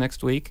X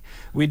next week,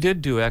 we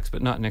did do X,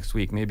 but not next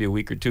week, maybe a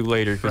week or 2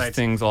 later, because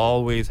things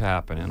always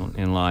happen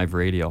in live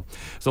radio.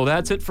 So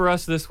that's it for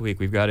us this week.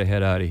 We've got to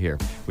head out of here.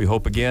 We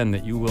hope again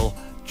that you will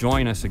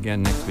join us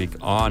again next week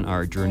on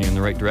our journey in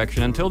the right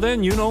direction. Until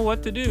then, you know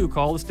what to do.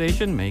 Call the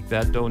station, make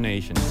that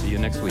donation. See you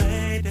next week.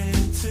 Fade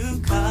into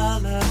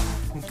color,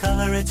 and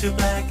color it to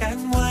black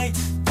and white.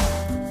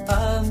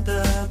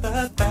 Under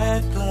the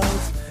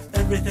bedclothes,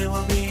 everything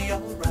will be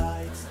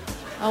alright.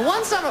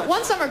 One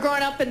summer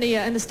growing up in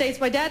the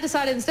States, my dad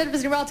decided instead of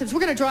visiting relatives,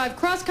 we're going to drive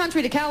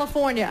cross-country to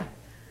California.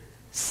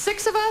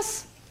 6 of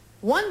us,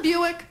 1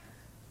 Buick,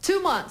 2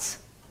 months.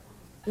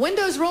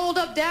 Windows rolled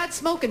up, Dad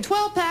smoking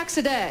 12 packs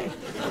a day.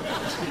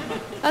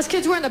 Us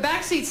kids were in the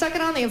back seat sucking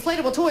on the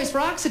inflatable toys for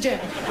oxygen.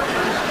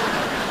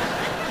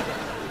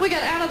 We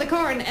got out of the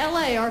car in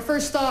L.A., our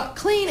first thought,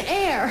 clean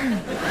air.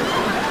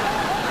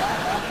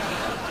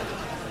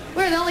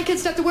 We're the only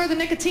kids to have to wear the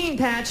nicotine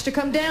patch to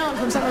come down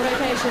from summer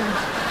vacation.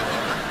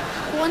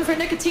 If it wasn't for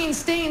nicotine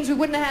stains, we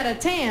wouldn't have had a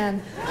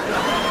tan.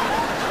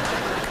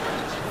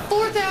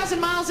 4,000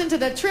 miles into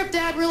the trip,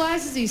 Dad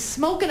realizes he's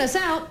smoking us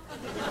out,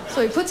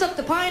 so he puts up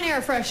the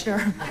Pioneer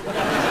freshener.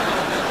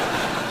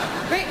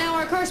 Right now,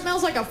 our car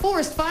smells like a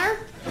forest fire.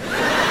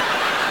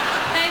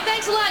 Hey,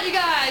 thanks a lot, you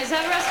guys.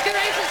 Have a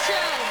restoration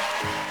show.